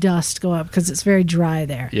plume of dust go up because it's very dry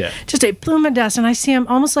there. Yeah. Just a plume of dust, and I see him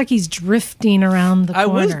almost like he's drifting around the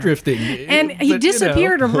corner. I was drifting, And but, he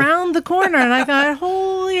disappeared around the corner, and I thought,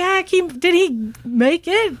 holy heck, did he make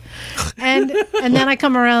it? And then I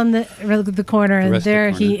come around the corner, and rest of the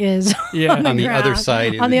there corner. he is Yeah. on the On the ground. other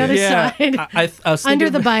side in On the the other Yeah, side. I was Under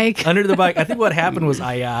thinking- the bike. Under the bike. I think what happened was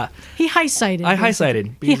I He high-sighted. I high-sighted,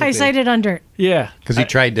 He basically. high-sighted on dirt. yeah Because you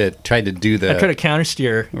tried to do the I tried to counter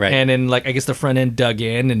steer, Right. and then like I guess the front end dug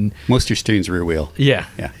in, and most of your steering's rear wheel. yeah,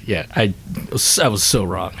 Yeah. I was so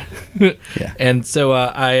wrong. Yeah. And so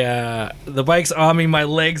the bike's on me, my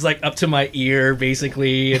legs like up to my ear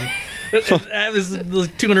basically, and I have this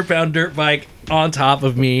 200-pound dirt bike on top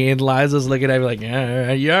of me, and Liza's looking at me like,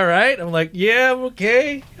 "Yeah, you all right?" I'm like, "Yeah, I'm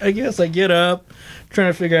okay." I guess I get up, trying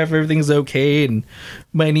to figure out if everything's okay, and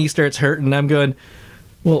my knee starts hurting. And I'm going,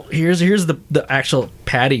 well, here's the actual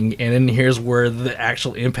padding, and then here's where the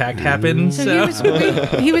actual impact happened. So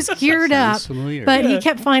he was geared up, Sounds familiar. but he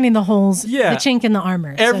kept finding the holes, Yeah. the chink in the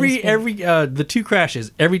armor. so to speak. every the two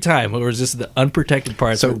crashes every time it was just the unprotected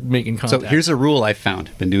parts were making contact. So here's a rule I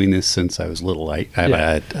found. Been doing this since I was little. I have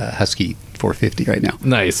Yeah. a Husky 450 right now.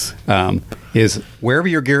 nice. Is wherever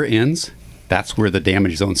your gear ends, that's where the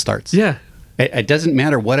damage zone starts. Yeah. It doesn't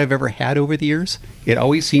matter what I've ever had over the years. It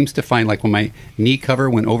always seems to find, like when my knee cover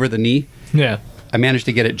went over the knee, Yeah. I managed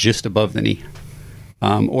to get it just above the knee.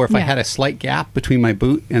 Or if I Yeah. had a slight gap between my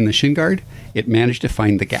boot and the shin guard, it managed to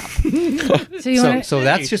find the gap. So you So, want to so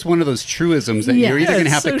that's just one of those truisms that Yeah. you're either Yeah, going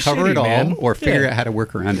to it's have to so cover it shitty, all man. or figure Yeah. out how to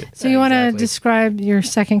work around it. so you want to Exactly. describe your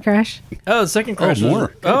second crash? Oh, the second crash.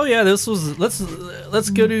 more. Oh yeah, this was let's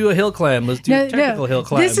go do a hill climb. Let's do a technical hill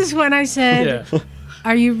climb. This is when I said, yeah.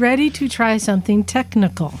 "Are you ready to try something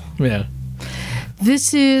technical?" Yeah.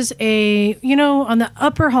 This is on the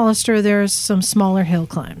upper Hollister, there's some smaller hill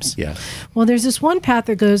climbs. Yeah. Well, there's this one path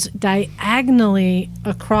that goes diagonally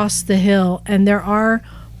across the hill, and there are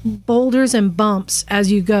boulders and bumps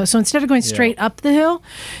as you go. So instead of going straight up the hill,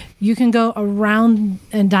 you can go around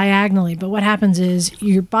and diagonally. But what happens is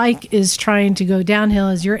your bike is trying to go downhill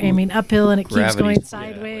as you're aiming uphill, and it keeps Gravity. going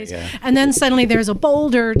sideways. Yeah. And then suddenly there's a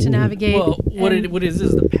boulder to navigate. Well, what and- it is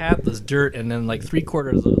the path is dirt, and then like 3/4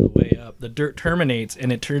 of the way up, the dirt terminates,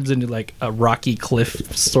 and it turns into like a rocky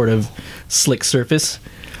cliff sort of slick surface.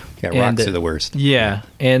 Yeah, And, rocks are the worst. Yeah,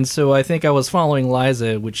 and so I think I was following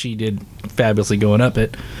Liza, which she did fabulously going up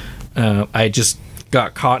it. I just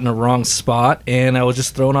got caught in a wrong spot, and I was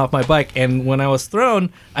just thrown off my bike. And when I was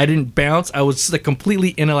thrown, I didn't bounce. I was just a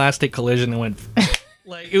completely inelastic collision and went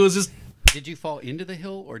like it was just. Did you fall into the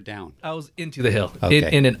hill or down? I was into the hill,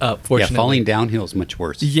 Okay. in and up. Fortunately, Yeah, falling downhill is much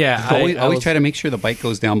worse. Yeah, always, I always was- try to make sure the bike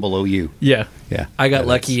goes down below you. Yeah, Yeah. I got Yeah,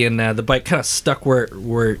 lucky, and the bike kind of stuck where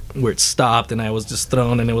it stopped, and I was just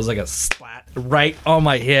thrown, and it was like a splat right on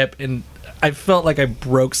my hip, and I felt like I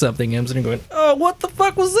broke something. I'm sitting going, "Oh, what the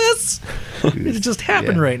fuck was this?" It just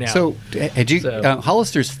happened Yeah. right now. So, had you? So-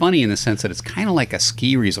 Hollister's funny in the sense that it's kind of like a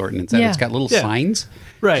ski resort, and it's that Yeah. it's got little Yeah. signs.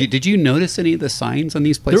 Right. Did you notice any of the signs on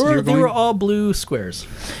these places you were they going? were all blue squares.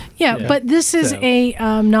 Yeah, Yeah. but this is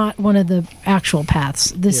So- not one of the actual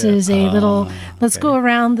paths. This Yeah. is a little, let's okay. go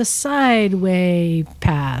around the sideway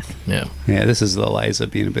path. Yeah. Yeah, this is Liza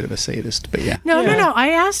being a bit of a sadist, but yeah. No, Yeah. I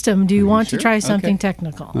asked him, do you want sure? to try something Okay.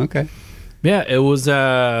 technical? Okay. Yeah, it was.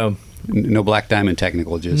 No Black Diamond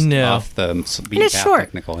technical, just No. off the beaten it's path short.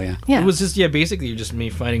 technical. Yeah. Yeah. It was just basically just me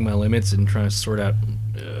finding my limits and trying to sort out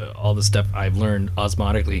all the stuff I've learned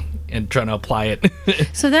osmotically and trying to apply it.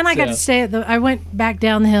 So then I got to stay I went back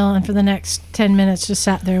down the hill, and for the next 10 minutes just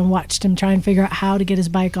sat there and watched him try and figure out how to get his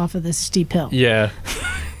bike off of this steep hill. Yeah.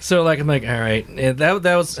 So I'm like, all right, and that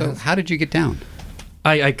was. So, how did you get down?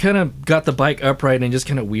 I kind of got the bike upright and just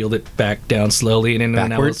kind of wheeled it back down slowly, and then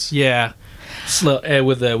when I Backwards? was slow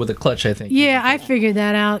with a clutch, I think. Yeah, I figured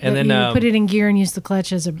that out. And that then, you put it in gear and use the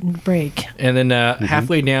clutch as a brake. And then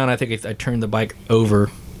halfway down, I think I turned the bike over,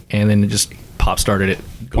 and then it just pop started it.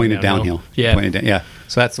 going Pointed downhill. Yeah. Pointed down, yeah.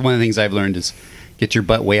 So that's one of the things I've learned is get your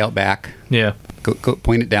butt way out back, Yeah. go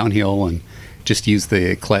point it downhill, and just use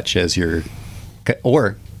the clutch as your,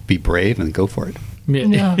 or be brave and go for it. Yeah.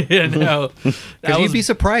 No. Yeah, no. That Because was- you'd be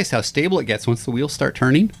surprised how stable it gets once the wheels start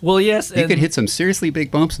turning. well, yes. You and could hit some seriously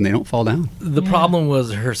big bumps and they don't fall down. The problem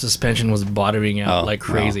was her suspension was bottoming out like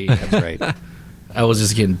well, crazy. that's right. I was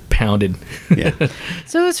just getting pounded. Yeah.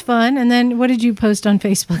 So it was fun. And then what did you post on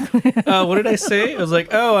Facebook? What did I say? I was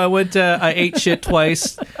like, I ate shit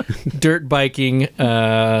twice, dirt biking,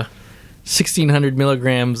 1,600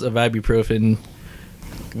 milligrams of ibuprofen,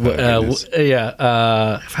 goodness.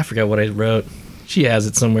 I forgot what I wrote. She has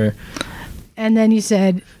it somewhere. And then you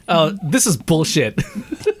said, Oh, this is bullshit.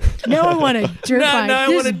 "No, I want a dirt bike.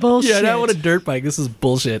 This is bullshit." Yeah, now I want a dirt bike. This is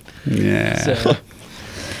bullshit. Yeah. So,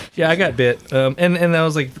 yeah, I got bit. And that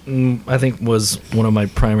was like, I think was one of my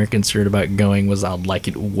primary concern about going was I'll like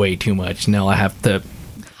it way too much. Now I have to,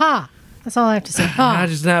 Ha! That's all I have to say. I Ha!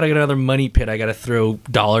 just now I got another money pit I got to throw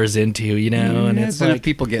dollars into, you know? And There's it's enough like,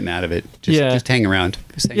 people getting out of it. Just hang around.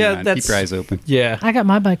 Just hang around. Keep your eyes open. yeah. I got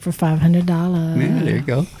my bike for $500. Yeah, there you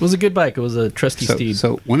go. It was a good bike. It was a trusty steed.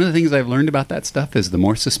 So one of the things I've learned about that stuff is the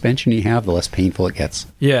more suspension you have, the less painful it gets.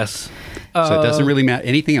 Yes. So it doesn't really matter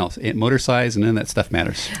anything else. Motor size and none of that stuff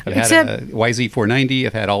matters. I've had a YZ490.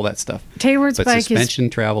 I've had all that stuff. Tayward's But bike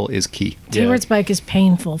suspension travel is key. Tayward's bike is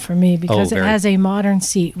painful for me because it very. has a modern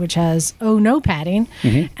seat which has no padding,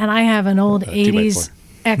 and I have an old 80s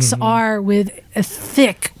 2x4. XR with a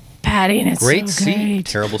thick padding. It's Great so seat, great.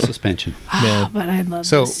 terrible suspension. Yeah. But I love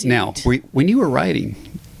So the seat. now, when you were riding,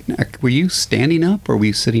 were you standing up or were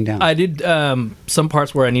you sitting down? I did some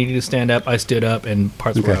parts where I needed to stand up. I stood up, and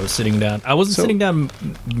parts where Okay. I was sitting down. I wasn't So- sitting down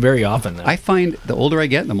very often, though. I find the older I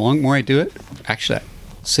get, the more I do it, actually,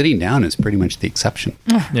 sitting down is pretty much the exception.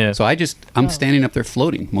 yeah. So I'm standing up there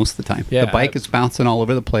floating most of the time. Yeah, The bike is bouncing all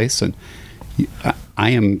over the place, and I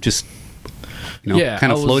am just, Yeah,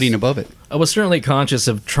 kind I of was- floating above it. I was certainly conscious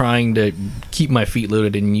of trying to keep my feet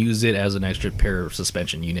loaded and use it as an extra pair of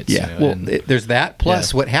suspension units. Yeah. you know, Well, and- there's that.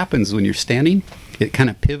 Plus, Yeah. what happens when you're standing, it kind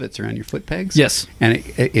of pivots around your foot pegs. Yes. And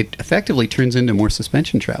it effectively turns into more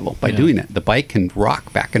suspension travel by Yeah. doing that. The bike can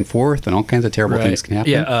rock back and forth, and all kinds of terrible Right. things can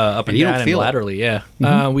happen. Yeah, up and you down don't and feel it. laterally.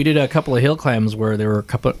 Yeah, we did a couple of hill climbs where there were a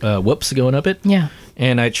couple whoops going up it. Yeah.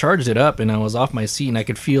 And I charged it up, and I was off my seat, and I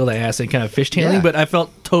could feel the acid kind of fishtailing, Yeah. but I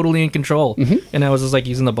felt totally in control, and I was just like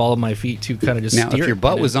using the ball of my feet to kind of just Now, steer if your it,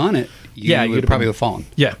 butt you know? was on it, you Yeah, you'd would have probably been- have fallen.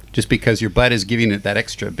 Yeah. Just because your butt is giving it that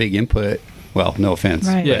extra big input. Well, no offense.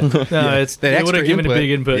 Right. Yeah, no, it's That it would have extra given a big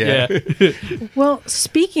input, input. yeah. Yeah, Well,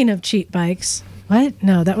 speaking of cheap bikes, what?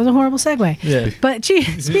 No, that was a horrible segue. Yeah. But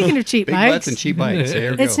speaking of cheap Big bikes, butts and cheap bikes.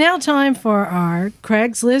 There we it's go. now time for our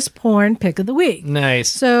Craigslist porn pick of the week. nice.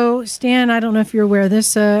 So, Stan, I don't know if you're aware of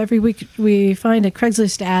this. Every week we find a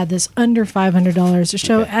Craigslist ad that's under $500 to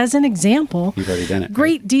show, as an example, You've already done it.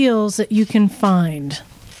 great deals that you can find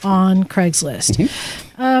on Craigslist.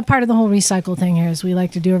 Mm-hmm. Part of the whole recycle thing here is we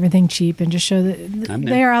like to do everything cheap and just show that I'm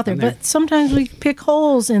they there. are out there. I'm there. But sometimes we pick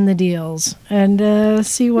holes in the deals and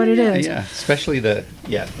see what it is. Yeah, especially I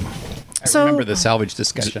So- remember the salvage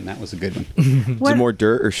discussion. That was a good one. Is What- it more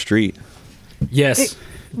dirt or street? Yes.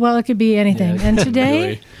 Well, it could be anything. Yeah, and today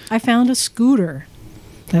really. I found a scooter.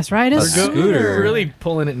 That's right, a We're scooter. really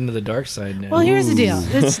pulling it into the dark side now. Well, here's the deal.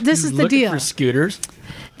 This is the Looking deal. for scooters.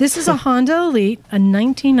 This is a Honda Elite, a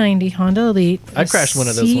 1990 Honda Elite. I crashed one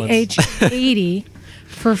of those once. CH80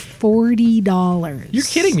 for $40. You're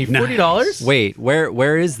kidding me? $40? Wait,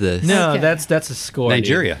 where is this? No, Okay. that's a score. dude.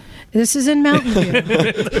 Nigeria. This is in Mountain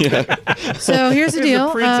View. So here's the There's deal.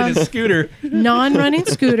 a prince in his scooter. Non-running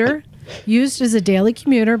scooter used as a daily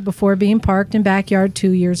commuter before being parked in backyard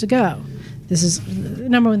 2 years ago. This is the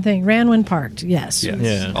number one thing. Ran when parked. Yes. Yes.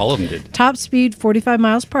 Yeah. All of them did. Top speed 45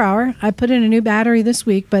 miles per hour. I put in a new battery this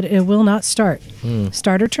week, but it will not start.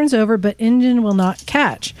 Starter turns over, but engine will not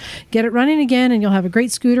catch. Get it running again, and you'll have a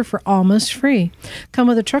great scooter for almost free. Come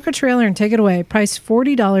with a truck or trailer and take it away. Price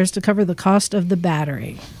 $40 to cover the cost of the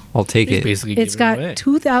battery. I'll take it. Basically, It's giving it got away.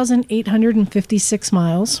 2,856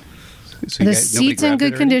 miles. So The you got- nobody seat's in grabbed it good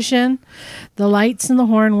already? condition. The lights and the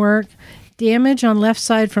horn work. Damage on left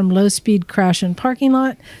side from low speed crash in parking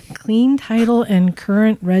lot. Clean title and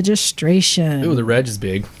current registration. Ooh, the reg is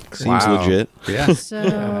big. Seems Wow. legit. Yeah.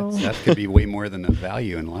 So That could be way more than the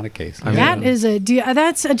value in a lot of cases. that is a deal.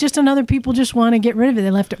 That's just another people just want to get rid of it. They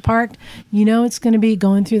left it parked. You know it's going to be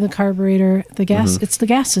going through the carburetor, the gas. It's the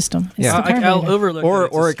gas system. It's Yeah. the I'll carburetor. overlook. Or that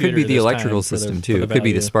it's a it could be scooter the this electrical time for system for too. It could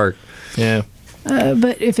be the value. spark. Yeah.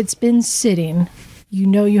 But if it's been sitting, you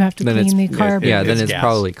know you have to Then clean the it's- carburetor. Yeah, then it's gas.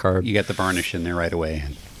 probally carb. You got the varnish in there right away.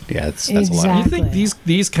 And yeah, that's a lot. Exactly. You think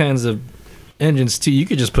these kinds of engines too? You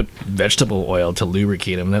could just put vegetable oil to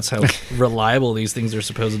lubricate them. That's how reliable these things are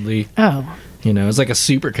supposedly. Oh, You know, it's like a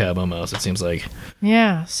super cub almost. It seems like.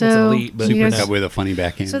 yeah. So elite, but you Super guys- Cub with a funny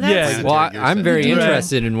back end. So that's- Yeah. Well, I'm very Right.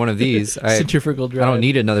 interested in one of these. I Centrifugal drive. don't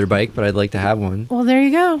need another bike, but I'd like to have one. well, there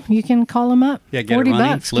you go. You can call them up. Yeah, get 40 it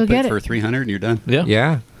running, bucks. flip Go get it for 300 and you're done. Yeah.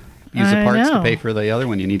 Yeah. Use the I parts know. to pay for the other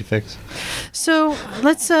one you need to fix. So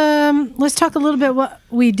let's talk a little bit what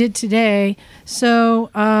we did today. So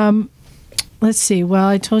let's see. Well,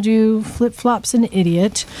 I told you Flip Flop's an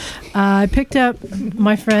idiot. I picked up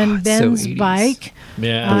my friend God, so Ben's 80s. bike,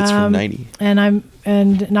 Yeah. But it's Um, from 90. and I'm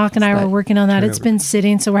and Knock and I were working on that. It's been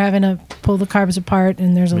sitting, so we're having to pull the carbs apart,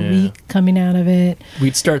 and there's a leak coming out of it.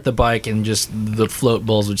 We'd start the bike, and just the float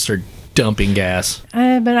balls would start dumping gas.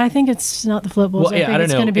 But I think it's not the float balls. Well, yeah, I think I don't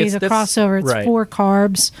it's know. going to be the crossover. It's 4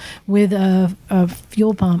 carbs with a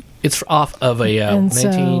fuel pump. It's off of a And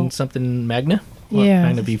 19-something Magna.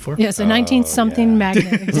 Magna B4. Yes, a 19-something Magna.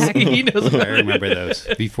 Exactly. He knows I remember those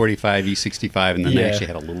V45, V65, and then they actually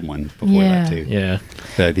had a little one before Yeah. that too. Yeah.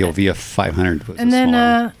 The old VF500 was. And a then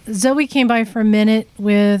smaller Zoe came by for a minute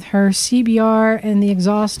with her CBR and the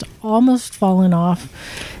exhaust almost fallen off.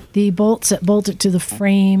 The bolts that bolted to the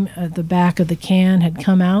frame at the back of the can had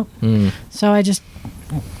come out. So I just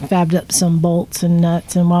fabbed up some bolts and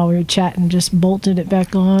nuts, and while we were chatting, just bolted it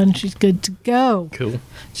back on. She's good to go. Cool.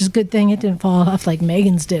 Just a good thing it didn't fall off like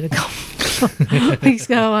Megan's did a couple weeks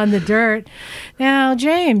ago on the dirt. Now,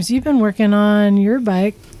 James, you've been working on your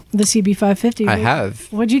bike, the CB550. I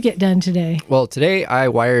have. What'd you get done today? Well, today I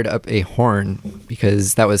wired up a horn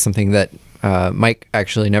because that was something that Mike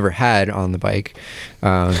actually never had on the bike,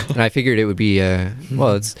 and I figured it would be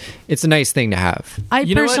it's a nice thing to have. I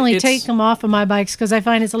You know what? personally It's- take them off of my bikes because I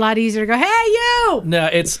find it's a lot easier to go, hey, you! No,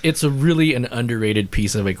 it's a really an underrated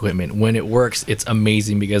piece of equipment. When it works, it's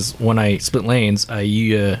amazing because when I split lanes,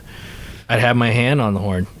 I'd have my hand on the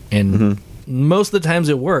horn, and most of the times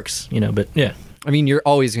it works, But yeah, I mean, you're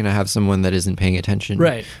always going to have someone that isn't paying attention,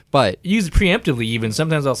 right. But Use it preemptively. Even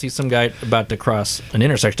sometimes I'll see some guy about to cross an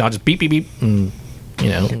intersection. I'll just beep beep beep, and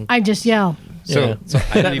I just yell. yeah. So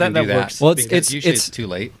I don't even do that. works. Well, Because usually it's too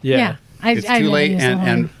late. Yeah. It's too late,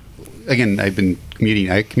 and again, I've been commuting.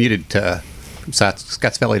 I commuted to from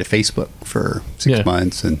Scotts Valley to Facebook for 6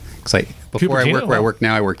 months, and before I work where I work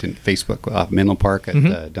now, I worked in Facebook off Menlo Park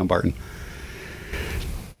at Dumbarton.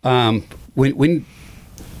 When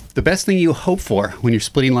the best thing you hope for when you're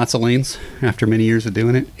splitting lots of lanes after many years of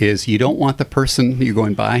doing it is you don't want the person you're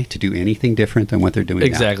going by to do anything different than what they're doing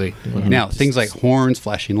Exactly. now. Things like horns,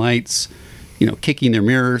 flashing lights, kicking their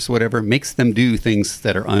mirrors, whatever, makes them do things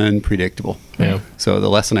that are unpredictable. Yeah. So the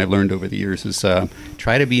lesson I've learned over the years is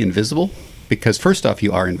try to be invisible, because first off,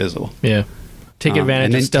 you are invisible. Yeah. Take advantage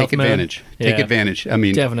and then of stealth take advantage. mode. Take Yeah. advantage. I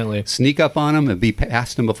mean, Definitely. sneak up on them and be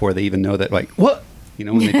past them before they even know that, like, what?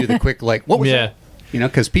 When they do the quick, like, what was that?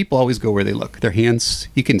 Because people always go where they look. Their hands,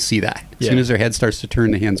 you can see that. As soon as their head starts to turn,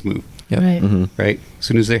 the hands move. Yep. Right. Right? As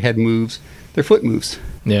soon as their head moves, their foot moves.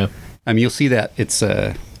 Yeah. I mean, you'll see that. It's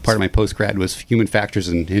part of my post-grad was human factors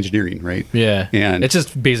in engineering, right? Yeah. And it's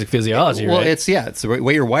just basic physiology, well, right? it's the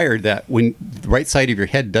way you're wired, that when the right side of your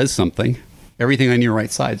head does something, everything on your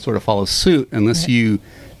right side sort of follows suit unless you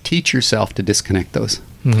teach yourself to disconnect those.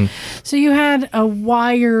 So you had a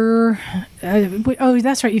wire.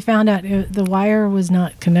 That's right. You found out the wire was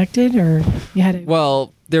not connected, or you had it.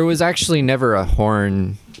 Well, there was actually never a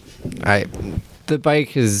horn. The bike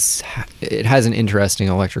has an interesting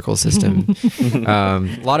electrical system. A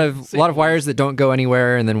lot of wires that don't go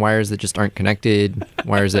anywhere, and then wires that just aren't connected.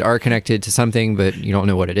 Wires that are connected to something, but you don't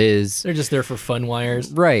know what it is. They're just there for fun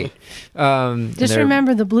wires. Right. Just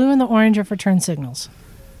remember, the blue and the orange are for turn signals.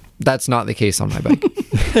 That's not the case on my bike.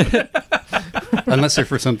 Unless they're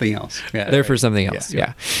for something else. Yeah, They're for something else.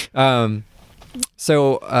 Yeah.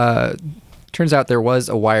 So turns out there was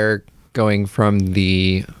a wire going from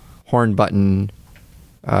the horn button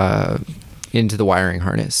into the wiring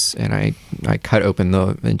harness, and I cut open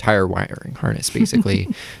the entire wiring harness, basically.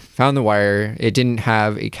 Found the wire. It didn't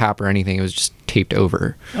have a cap or anything. It was just taped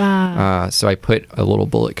over. So I put a little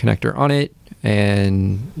bullet connector on it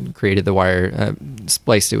and created the wire,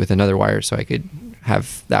 spliced it with another wire so I could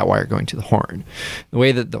have that wire going to the horn. The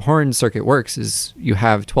way that the horn circuit works is you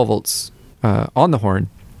have 12 volts on the horn,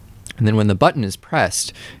 and then when the button is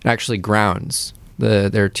pressed, it actually grounds.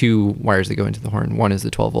 There are two wires that go into the horn. One is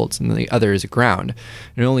the 12 volts, and the other is a ground.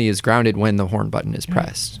 It only is grounded when the horn button is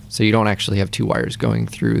pressed. So you don't actually have two wires going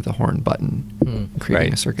through the horn button,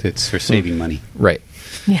 creating a circuit. It's for saving money. Right.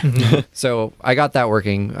 Yeah. So I got that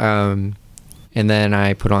working. And then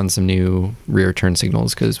I put on some new rear turn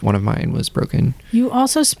signals because one of mine was broken. You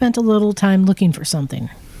also spent a little time looking for something.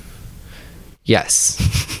 Yes.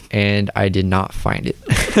 And I did not find it.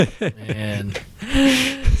 And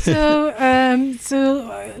So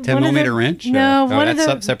 10mm wrench? No, one of that's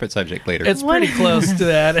the a separate subject later. it's pretty close to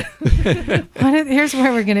that. here's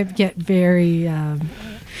where we're going to get very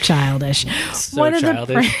childish. So one of childish.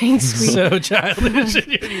 the pranks So childish. You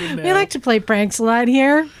didn't even know. we like to play pranks a lot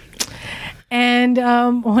here. And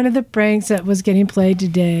one of the pranks that was getting played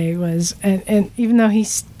today was, and even though he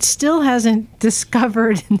still hasn't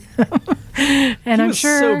discovered them, and He I'm was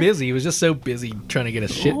sure so busy. He was just so busy trying to get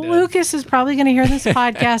his shit done. Lucas is probably going to hear this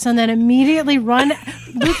podcast and then immediately run.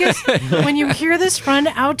 Lucas, when you hear this, run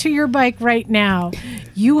out to your bike right now.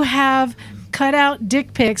 You have cut out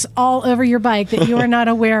dick pics all over your bike that you are not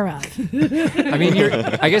aware of. I mean,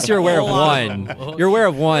 I guess you're aware of one. You're aware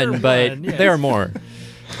of one, but one, yes. there are more.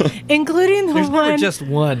 Including the There's never one just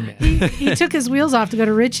one. he took his wheels off to go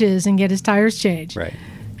to Rich's and get his tires changed. Right.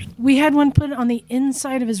 We had one put on the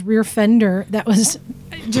inside of his rear fender that was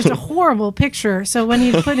just a horrible picture. So when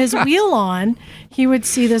he put his wheel on, he would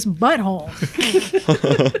see this butthole.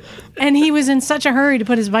 And he was in such a hurry to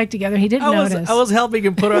put his bike together, he didn't notice. I was helping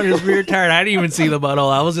him put on his rear tire, and I didn't even see the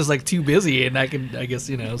butthole. I was just like too busy, and I guess,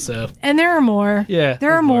 so. And there are more. Yeah,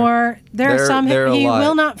 There are there's more. more. There are some there are a he lot.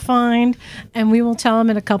 will not find, and we will tell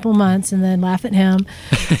him in a couple months and then laugh at him.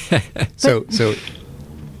 So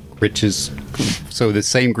Rich is the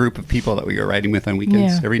same group of people that we go riding with on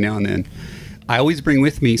weekends Yeah. every now and then. I always bring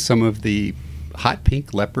with me some of the hot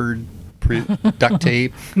pink leopard print duct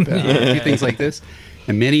tape, a few things like this.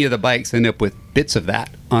 And many of the bikes end up with bits of that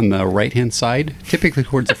on the right-hand side, typically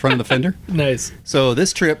towards the front of the fender. Nice. So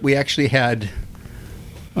this trip, we actually had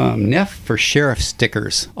Neff for sheriff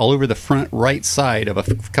stickers all over the front right side of a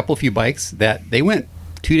few bikes that they went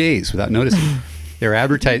 2 days without noticing. They're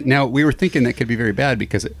advertised. Now, we were thinking that could be very bad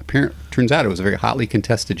because it turns out it was a very hotly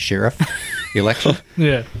contested sheriff election.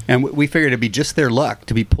 Yeah. And we figured it'd be just their luck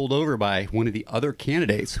to be pulled over by one of the other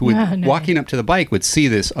candidates who would, Oh, no. walking up to the bike, would see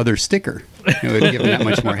this other sticker. It would give them that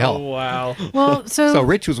much more Oh, help. wow. Well, So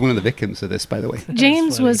Rich was one of the victims of this, by the way.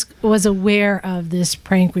 James funny. was aware of this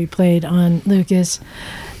prank we played on Lucas,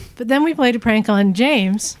 but then we played a prank on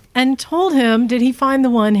James and told him, did he find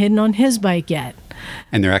the one hidden on his bike yet?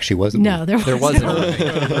 And there actually wasn't No, one. there There wasn't.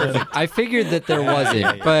 wasn't. I figured that there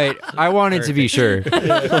wasn't, but I wanted to be sure.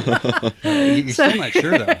 You're still not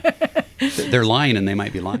sure, though. They're lying, and they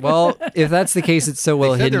might be lying. Well, if that's the case, it's so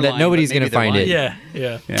well said hidden they're that lying, nobody's but going to maybe they're find it.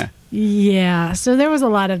 Yeah. yeah. Yeah, so there was a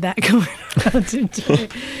lot of that going on today.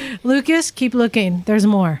 Lucas, keep looking. There's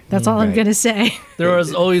more. That's all I'm Right. going to say. There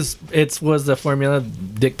was always, was the formula,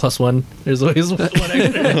 dick plus one. There's always one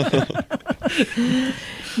extra.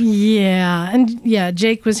 Yeah, and yeah,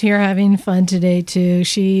 Jake was here having fun today too.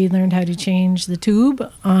 She learned how to change the tube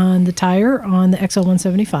on the tire on the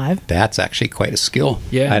XL175. That's actually quite a skill.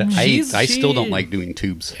 Yeah. I still don't She- like doing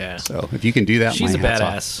tubes. Yeah. So if you can do that, She's a my hat's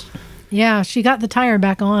off. badass. Yeah, she got the tire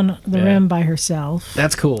back on the Yeah. rim by herself.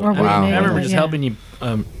 That's cool. Or Wow. I remember but just yeah. helping you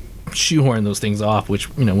shoehorn those things off, which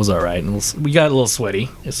was all right. And we got a little sweaty,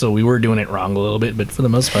 so we were doing it wrong a little bit, but for the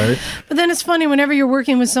most part, But then it's funny whenever you're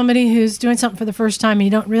working with somebody who's doing something for the first time and you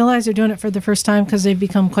don't realize they're doing it for the first time because they've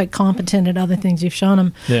become quite competent at other things you've shown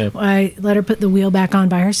them. Yeah. I let her put the wheel back on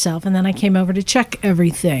by herself, and then I came over to check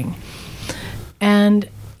everything. And,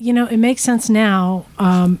 it makes sense now.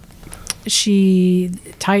 She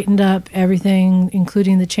tightened up everything,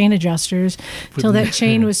 including the chain adjusters, till that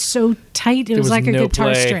chain was so tight it there was like a no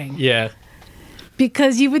guitar play. string. Yeah.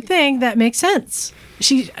 Because you would think that makes sense.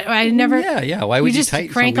 I never. Yeah. Why would you just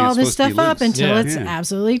tighten crank something all that's this supposed to stuff be up loose? until Yeah. it's Yeah.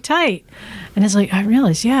 absolutely tight, and it's like I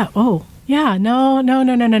realized, no.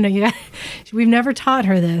 We've never taught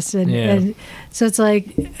her this, and so it's like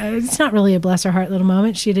it's not really a bless her heart little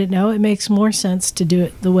moment. She didn't know. It makes more sense to do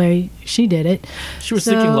it the way she did it. She was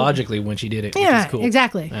So- thinking logically when she did it. Which Yeah, is cool.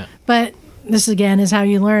 exactly. Yeah. But this again is how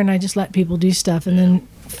you learn. I just let people do stuff and then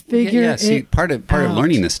figure Yeah. See, it part of out.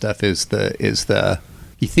 learning this stuff is the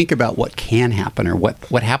you think about what can happen or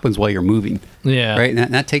what happens while you're moving. Yeah. Right.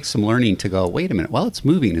 And that takes some learning to go. Wait a minute. While it's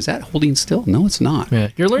moving, is that holding still? No, it's not. Yeah.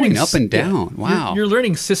 You're It's learning going up and down. You're- Wow. You're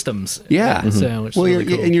learning systems. Yeah. So, which is Well, really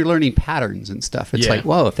cool. and you're learning patterns and stuff. It's Yeah. like,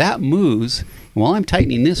 whoa, if that moves while I'm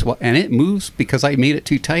tightening this, and it moves because I made it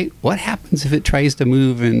too tight, what happens if it tries to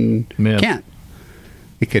move and Yeah. can't?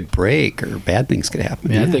 It could break or bad things could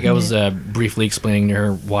happen. Yeah, I think I was briefly explaining to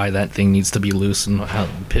her why that thing needs to be loose and how it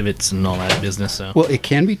pivots and all that business. So Well, it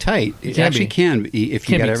can be tight. It can actually be. can be if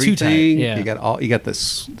you Can got be too tight, everything. yeah. You got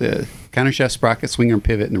the countershaft sprocket, swinger and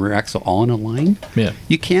pivot, and the rear axle all in a line. Yeah.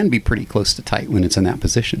 You can be pretty close to tight when it's in that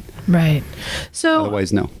position. Right. So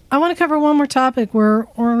Otherwise, no. I want to cover one more topic. We're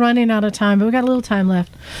running out of time, but we got a little time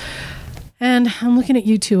left. And I'm looking at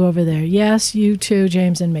you two over there. Yes, you two,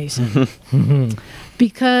 James and Mason.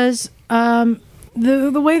 Because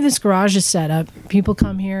the way this garage is set up, people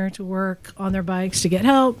come here to work on their bikes to get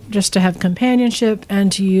help, just to have companionship,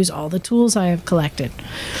 and to use all the tools I have collected.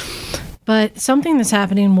 But something that's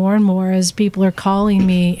happening more and more is people are calling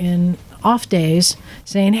me in off days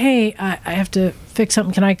saying, hey, I have to fix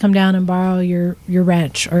something. Can I come down and borrow your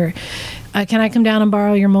wrench? Or can I come down and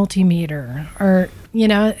borrow your multimeter? Or,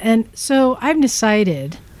 and so I've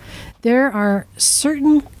decided there are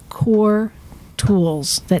certain core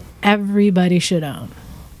tools that everybody should own.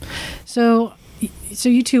 So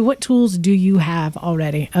you two, what tools do you have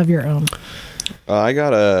already of your own? I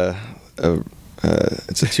got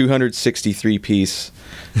it's a 263 piece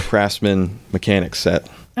Craftsman mechanic set.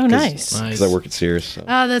 Oh, nice. Because I work at Sears. So.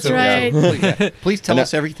 Oh, that's right. Please tell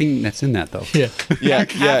us everything that's in that, though. Yeah.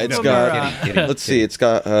 Yeah, it's got, let's see, it's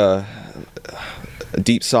got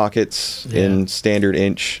deep sockets in standard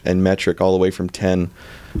inch and metric all the way from 10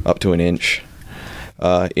 up to an inch.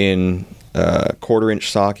 In quarter-inch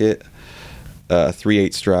socket,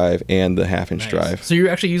 3/8 drive, and the half-inch drive. So you're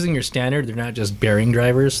actually using your standard. They're not just bearing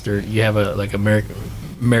drivers. You have a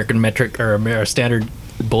American metric or a standard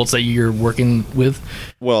bolts that you're working with.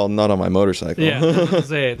 Well, not on my motorcycle. Yeah, I was gonna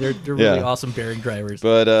say they're really awesome bearing drivers.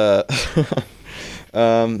 But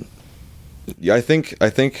yeah, I think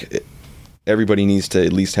everybody needs to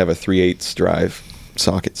at least have a 3/8 drive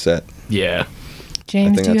socket set. Yeah.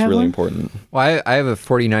 James, I think do you that's have really one? important. Well, I have a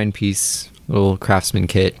 49-piece little Craftsman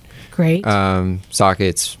kit. Great.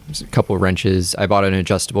 Sockets, a couple wrenches. I bought an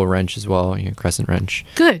adjustable wrench as well, crescent wrench.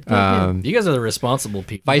 Good. You guys are the responsible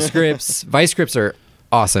people. Vice grips are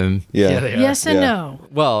awesome. Yeah. they are. Yes and Yeah. no.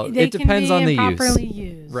 Well, They it depends can on be the improperly use.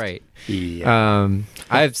 used. Right. Yeah.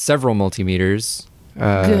 I have several multimeters.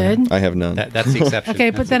 Good. I have none. That's the exception. Okay,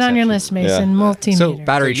 That's put the that on your exception. list, Mason. Yeah. Multimeter. So,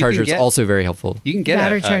 Battery you can charger is get- also very helpful. You can get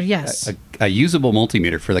Battery a, charger, a, yes. a usable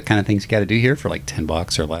multimeter for the kind of things you got to do here for like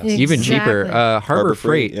 $10 or less. Yeah. Even cheaper. Exactly. Harbor Harbor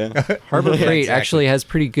Freight. Freight, yeah. Harbor Freight exactly. actually has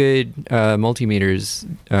pretty good multimeters.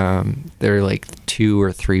 They're like $2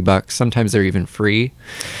 or $3. Sometimes they're even free.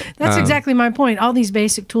 That's exactly my point. All these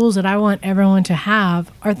basic tools that I want everyone to have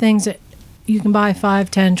are things that you can buy $5,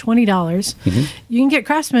 $10, $20. You can get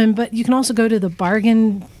Craftsman, but you can also go to the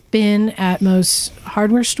bargain bin at most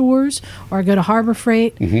hardware stores or go to Harbor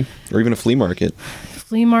Freight, Or even a flea market.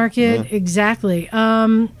 flea market. Exactly.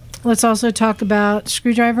 Let's also talk about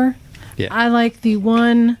screwdriver. Yeah. I like the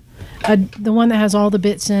one that has all the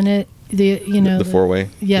bits in it. The The four-way.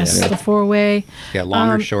 Yes, Yeah. the 4-way. Yeah, long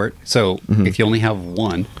or short. So if you only have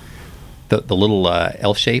one, the little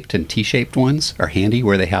L-shaped and T-shaped ones are handy,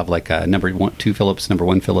 where they have like a number 2 Phillips, number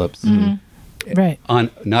 1 Phillips. Right.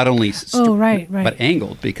 On not only Right. but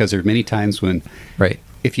angled, because there are many times when Right.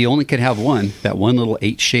 if you only could have one, that one little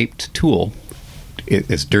 8-shaped tool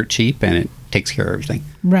is dirt cheap and it takes care of everything.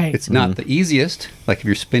 Right. It's not the easiest. Like if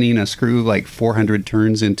you're spinning a screw like 400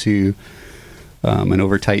 turns into an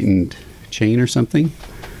over-tightened chain or something,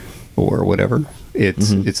 or whatever,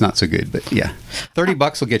 it's not so good. But yeah,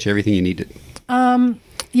 $30 will get you everything you need.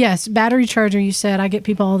 Yes, battery charger. You said I get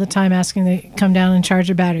people all the time asking to come down and charge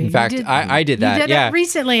a battery. In fact, I did that. You did yeah. that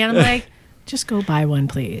recently, and I'm like, just go buy one,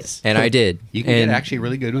 please. And I did. You can and get actually a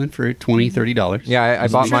really good one for $20, $30. Yeah, I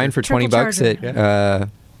bought mine for Triple $20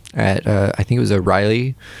 at I think it was O'Reilly.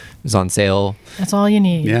 It was on sale. That's all you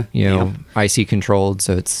need. Yeah. IC controlled,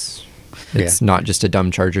 so it's not just a dumb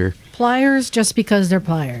charger. Pliers, just because they're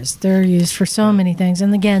pliers, they're used for so many things,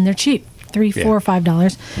 and again, they're cheap. $3, $4,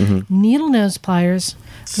 $5. Needle nose pliers,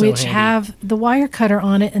 So which handy. have the wire cutter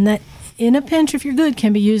on it, and that, in a pinch, if you're good,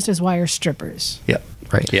 can be used as wire strippers. Yep.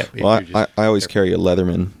 Right. Yep. Well, I always carry a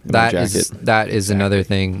Leatherman in my jacket. That is another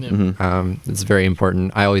thing. It's very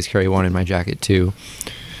important. I always carry one in my jacket too.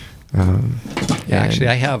 Yeah, actually,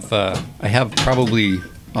 I have probably,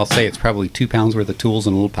 I'll say it's probably 2 pounds worth of tools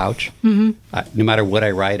in a little pouch. No matter what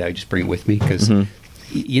I ride, I just bring it with me, because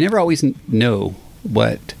you never always know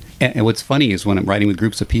what. And what's funny is when I'm riding with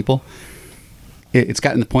groups of people, it's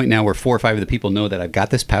gotten to the point now where 4 or 5 of the people know that I've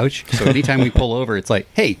got this pouch. So anytime we pull over, it's like,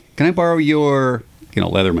 hey, can I borrow your,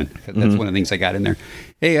 Leatherman? That's one of the things I got in there.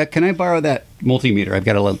 Hey, can I borrow that multimeter? I've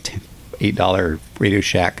got a little $8 Radio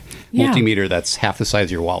Shack Yeah. multimeter that's half the size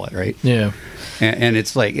of your wallet, right? Yeah. And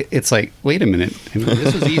it's like, wait a minute. I mean,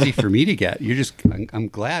 this was easy for me to get. I'm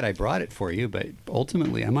glad I brought it for you, but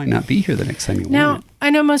ultimately I might not be here the next time you Now, want it. I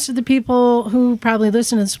know most of the people who probably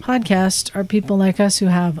listen to this podcast are people like us who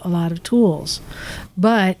have a lot of tools.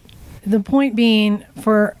 But the point being,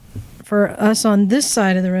 for us on this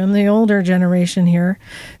side of the room, the older generation here,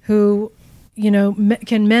 who,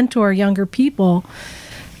 can mentor younger people,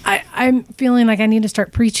 I'm feeling like I need to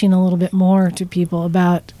start preaching a little bit more to people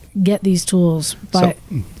about get these tools. But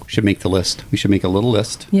We should make the list. We should make a little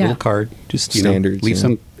list, Yeah. little card, just Standards, leave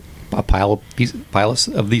yeah. a pile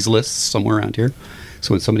of these lists somewhere around here.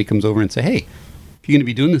 So when somebody comes over and say, "Hey, if you're going to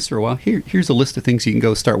be doing this for a while, here's a list of things you can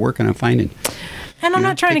go start working on finding." And I'm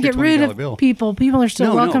not trying to get rid of bill. people. People are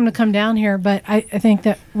still welcome to come down here, but I think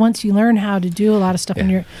that once you learn how to do a lot of stuff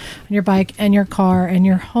on your bike and your car and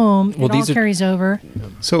your home, it all carries over.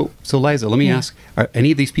 So Liza, let me ask: are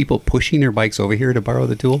any of these people pushing their bikes over here to borrow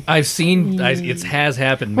the tool? I've seen it has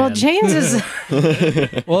happened. Man. Well, James is.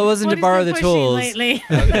 Well, it wasn't to borrow the tools. Lately.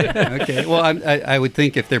 Okay. Well, I would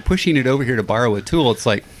think if they're pushing it over here to borrow a tool, it's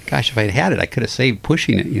like, gosh, if I'd had it, I could have saved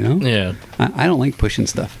pushing it. You know? Yeah. I don't like pushing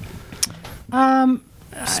stuff.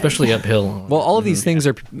 Especially uphill. Well, all of these things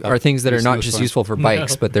are things that are not just useful for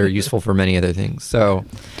bikes, but they're useful for many other things. So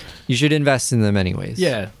you should invest in them anyways.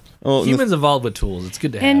 Yeah. Well, Humans evolved with tools. It's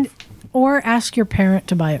good to And have. or ask your parent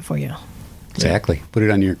to buy it for you. Exactly. Put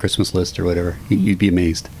it on your Christmas list or whatever. You'd be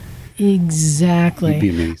amazed. Exactly. You'd be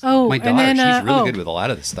amazed. Oh, my daughter, and then, she's really good with a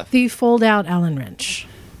lot of this stuff. The fold-out Allen wrench.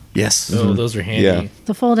 Yes. Oh, those are handy. Yeah.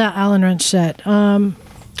 The fold-out Allen wrench set.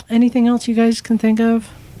 Anything else you guys can think of?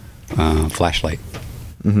 Flashlight.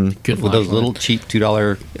 Good With those flashlight. little cheap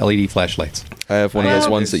 $2 LED flashlights. I have one of those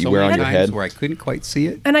ones that you wear on your head. Where I couldn't quite see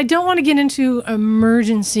it. And I don't want to get into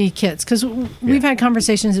emergency kits because we've had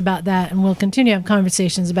conversations about that, and we'll continue to have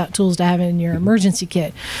conversations about tools to have in your emergency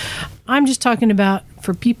kit. I'm just talking about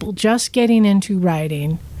for people just getting into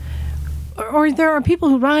riding, or there are people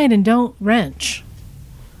who ride and don't wrench.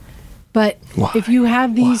 But if you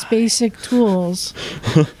have these basic tools,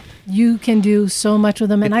 you can do so much with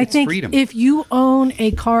them. And I think freedom. if you own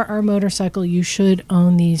a car or motorcycle, you should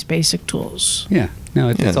own these basic tools. Yeah. No,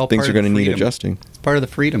 it's all things part are of going to need freedom. adjusting. It's part of the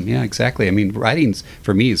freedom. Yeah, exactly. I mean, riding's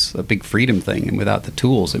for me is a big freedom thing, and without the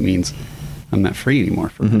tools, it means I'm not free anymore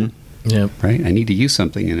for it. Yeah. Right? I need to use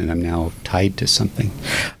something, and I'm now tied to something.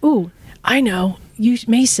 Ooh, I know.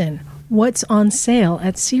 Mason, what's on sale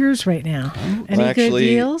at Sears right now? Any good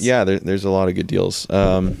deals? Yeah, there's a lot of good deals.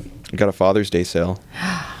 I got a Father's Day sale.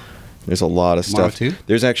 There's a lot of Tomorrow stuff. too?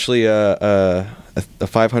 There's actually a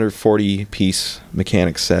 540 piece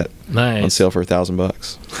mechanic set Nice. on sale for $1,000.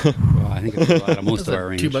 Well, I think it's a lot of most That's of our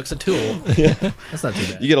range. $2 a tool. That's not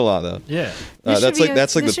too bad. You get a lot though. Yeah. This That's should like be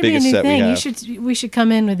the this should be a biggest new set we thing. have. We should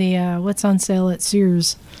come in with the what's on sale at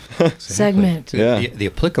Sears segment. Yeah. The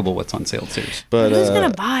applicable what's on sale series. But Who's gonna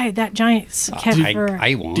buy that giant cat for?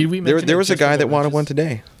 I won't. Did we there mention was a just guy for that the wanted wrenches? one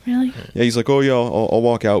today. Really? Yeah, he's like, oh yeah, I'll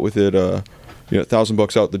walk out with it.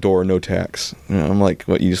 $1,000 out the door, no tax. You know, I'm like,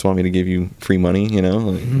 what? You just want me to give you free money? You know,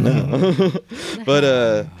 like, no.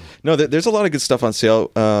 But no, there's a lot of good stuff on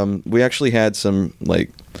sale. We actually had some like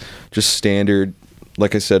just standard,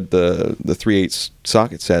 like I said, the 3/8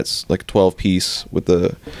 socket sets, like 12 piece with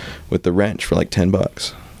the wrench for like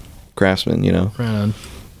 $10. Craftsman, you know. Right on.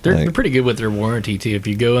 They're pretty good with their warranty too. If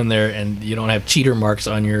you go in there and you don't have cheater marks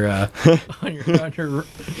on your on your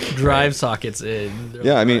drive sockets,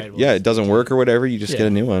 Yeah, I mean, it doesn't work or whatever. You just get a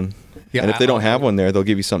new one. Yeah, and if they don't have one there, they'll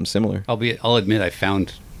give you something similar. I'll admit I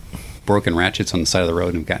found broken ratchets on the side of the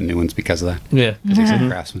road and gotten new ones because of that. Yeah. Because they said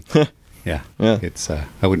Craftsman. Yeah. Yeah. It's I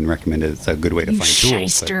wouldn't recommend it. It's a good way to You find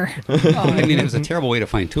tools. shyster. I mean, it was a terrible way to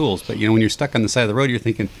find tools, but when you're stuck on the side of the road, you're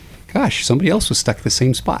thinking, gosh, somebody else was stuck at the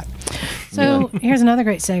same spot. So here's another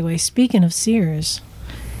great segue. Speaking of Sears,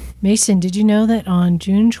 Mason, did you know that on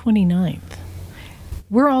June 29th,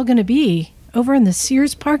 we're all going to be over in the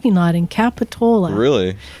Sears parking lot in Capitola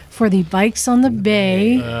Really? for the Bikes on the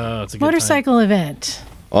Bay It's a good motorcycle event.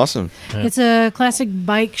 Awesome. It's a classic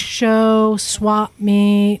bike show, swap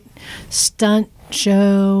meet, stunt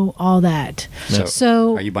show, all that.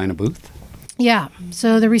 So Are you buying a booth? yeah,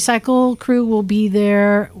 so the recycle crew will be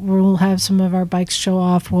there. We'll have some of our bikes show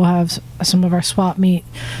off. We'll have some of our swap meet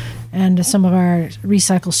and some of our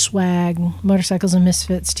recycle swag, Motorcycles and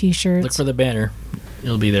Misfits t-shirts. Look for the banner.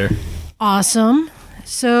 It'll be there. Awesome.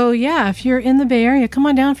 So yeah, if you're in the Bay Area, come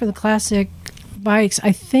on down for the classic bikes.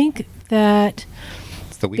 I think that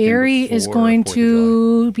It's the weekend Barry is before going 4th of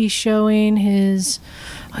to be showing his.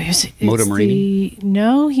 Moto Marini?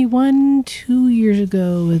 No, he won 2 years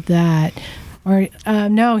ago with that. Or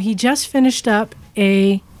no, he just finished up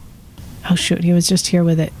a. Oh shoot, he was just here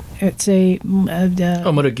with it. It's a.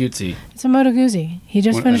 Moto Guzzi. It's a Moto Guzzi. He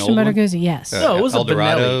just An finished a old Moto one? Guzzi. Yes. No, it was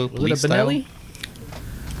Eldorado a Benelli. Was police it a Benelli?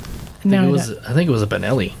 No, I think it was a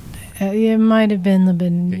Benelli. it might have been the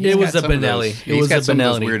Ben. It was a Benelli. It was a some of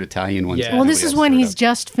those Benelli. weird Italian ones. Yeah. that Well, this nobody is else when heard he's of.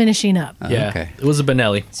 just finishing up. Yeah. Okay. It was a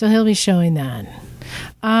Benelli. So he'll be showing that.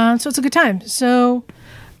 So it's a good time. So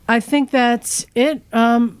I think that's it.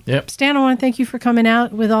 Yep. Stan, I want to thank you for coming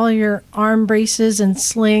out with all your arm braces and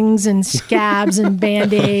slings and scabs and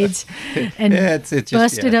Band-Aids and Yeah, it's just,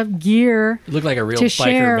 busted up gear You look like a real to biker,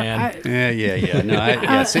 share. man. Yeah.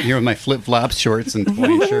 No, sitting here with my flip flops, shorts, and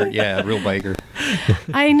Hawaiian shirt. Yeah, real biker.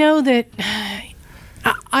 I know that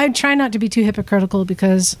I try not to be too hypocritical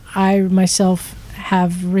because I myself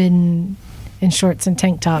have ridden in shorts and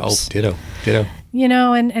tank tops. ditto. You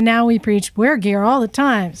know, and now we preach wear gear all the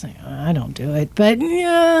time. It's like, I don't do it, but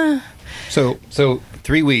yeah. So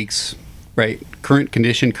 3 weeks, right? Current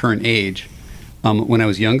condition, current age. When I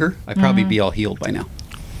was younger, I'd probably be all healed by now.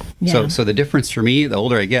 Yeah. So the difference for me, the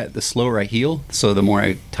older I get, the slower I heal. So the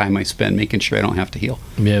more time I spend making sure I don't have to heal.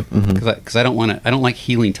 Yep. Because I don't like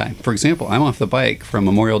healing time. For example, I'm off the bike from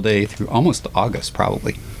Memorial Day through almost August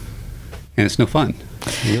probably, and it's no fun.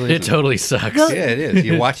 Really It isn't. totally sucks. Yeah, it is.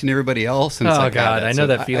 You're watching everybody else, and it's Oh, like, God, I know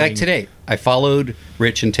that feeling. Like today, I followed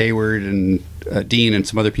Rich and Tayward and Dean and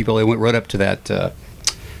some other people. I rode up to that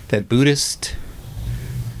Buddhist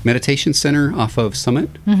meditation center off of Summit.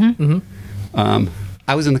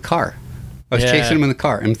 I was in the car. I was Yeah. chasing them in the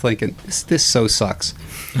car. I'm thinking, this so sucks.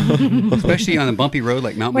 Especially on a bumpy road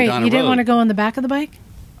like Mount Wait, Madonna you didn't Road. want to go on the back of the bike?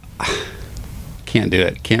 Can't do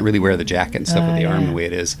it. Can't really wear the jacket and stuff with the arm yeah. the way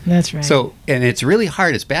it is. That's right. So, and it's really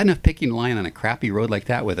hard. It's bad enough picking a line on a crappy road like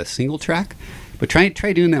that with a single track, but try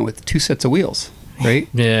doing that with 2 sets of wheels, right?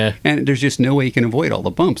 Yeah. And there's just no way you can avoid all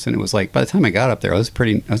the bumps. And it was like, by the time I got up there, I was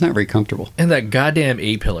not very comfortable. And that goddamn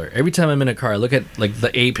A-pillar. Every time I'm in a car, I look at like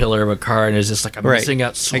the A-pillar of a car, and it's just like I'm missing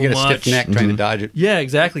out so I get a much. stiff neck trying to dodge it. Yeah,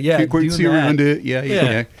 exactly. Yeah, Can't quite doing see that. around it.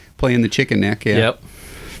 Yeah. Playing the chicken neck. Yeah. Yep.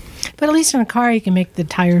 But at least in a car, you can make the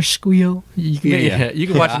tires squeal. You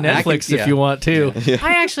can watch I Netflix can- if you want to.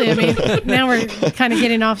 I mean, now we're kind of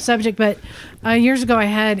getting off subject, but years ago I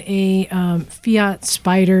had a Fiat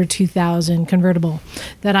Spider 2000 convertible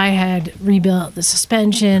that I had rebuilt the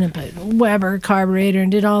suspension and put Weber carburetor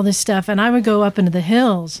and did all this stuff. And I would go up into the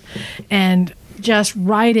hills and just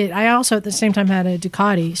ride it. I also at the same time had a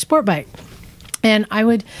Ducati sport bike. And I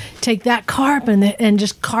would take that car up and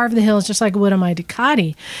just carve the hills just like I would on my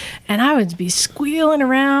Ducati. And I would be squealing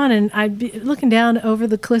around, and I'd be looking down over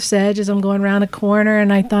the cliff's edge as I'm going around a corner.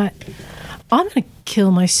 And I thought, I'm going to kill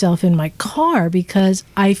myself in my car because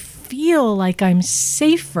I feel like I'm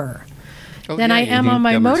safer than I am on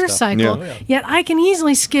my motorcycle. Yeah. Yet I can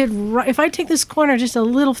easily skid right. If I take this corner just a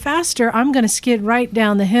little faster, I'm going to skid right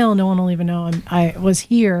down the hill. No one will even know I was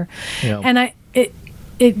here. Yeah. And it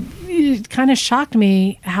kind of shocked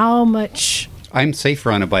me how much. I'm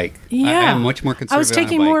safer on a bike. Yeah, I'm much more conservative. I was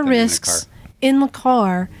taking on a bike more than in a risks car. in the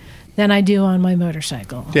car than I do on my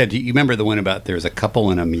motorcycle. Yeah, do you remember the one about there was a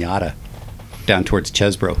couple in a Miata down towards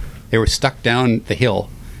Chesbro? They were stuck down the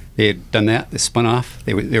hill. They had done that. They spun off.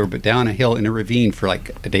 They were down a hill in a ravine for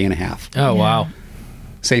like a day and a half. Oh, wow.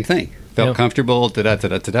 Same thing. Felt Yep. comfortable.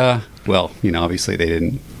 Da-da-da-da-da-da. Well, obviously they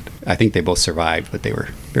didn't. I think they both survived, but they were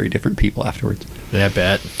very different people afterwards. Yeah, I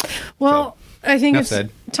bet. Well, I think enough it's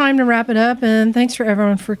said. time to wrap it up, and thanks for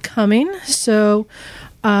everyone for coming. So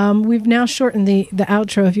we've now shortened the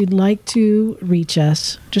outro. If you'd like to reach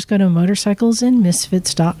us, just go to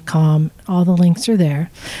motorcyclesandmisfits.com. All the links are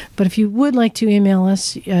there. But if you would like to email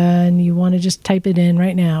us and you want to just type it in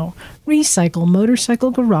right now,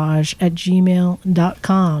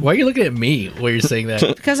 recyclemotorcyclegarage@gmail.com. Why are you looking at me while you're saying that?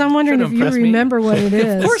 Because I'm wondering Trying if to you impress me? remember what it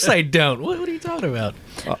is. Of course I don't. What are you talking about?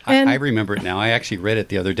 Well, And- I remember it now. I actually read it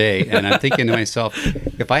the other day, and I'm thinking to myself,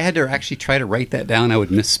 if I had to actually try to write that down, I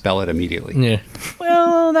would misspell it immediately. Yeah.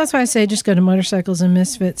 Well, that's why I say just go to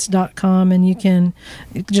motorcyclesandmisfits.com and you can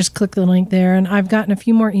just click the link there. And I've gotten a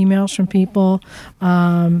few more emails from people.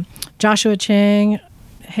 Joshua Chang,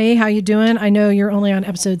 hey, how you doing? I know you're only on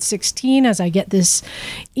episode 16 as I get this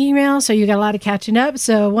email, so you got a lot of catching up.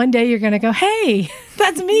 So one day you're going to go, hey,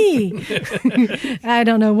 that's me. I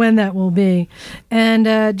don't know when that will be.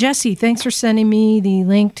 And Jesse, thanks for sending me the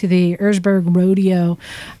link to the Erzberg Rodeo.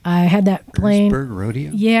 I had that plane. Erzberg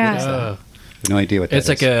Rodeo? Yeah. What is that? I have no idea what that It's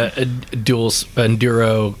like is. a dual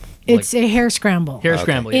enduro. It's a hair scramble. Hair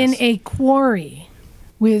scramble. In Yes. a quarry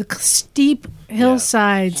with steep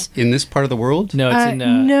hillsides. In this part of the world? No, it's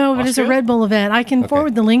in no, but it's a Austria? Red Bull event. I can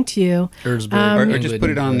forward the link to you. Erzberg, Or just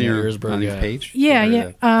put it on your Erzberg, page? Yeah, Or yeah.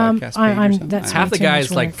 the podcast page or something? That's Half the way too much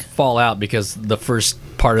guys like work. fall out because the first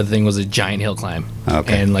part of the thing was a giant hill climb.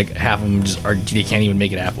 Okay. And like half of them they can't even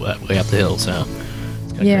make it halfway up the hill. So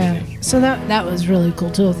it's kinda Yeah, crazy. so that was really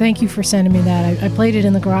cool too. Thank you for sending me that. I played it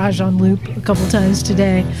in the garage on loop a couple times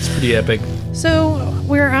today. It's pretty epic. So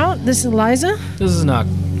we're out. This is Liza. This is not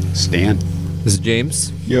Stan. This is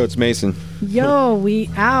James. Yo, it's Mason. Yo,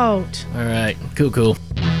 we out. all right. Cool.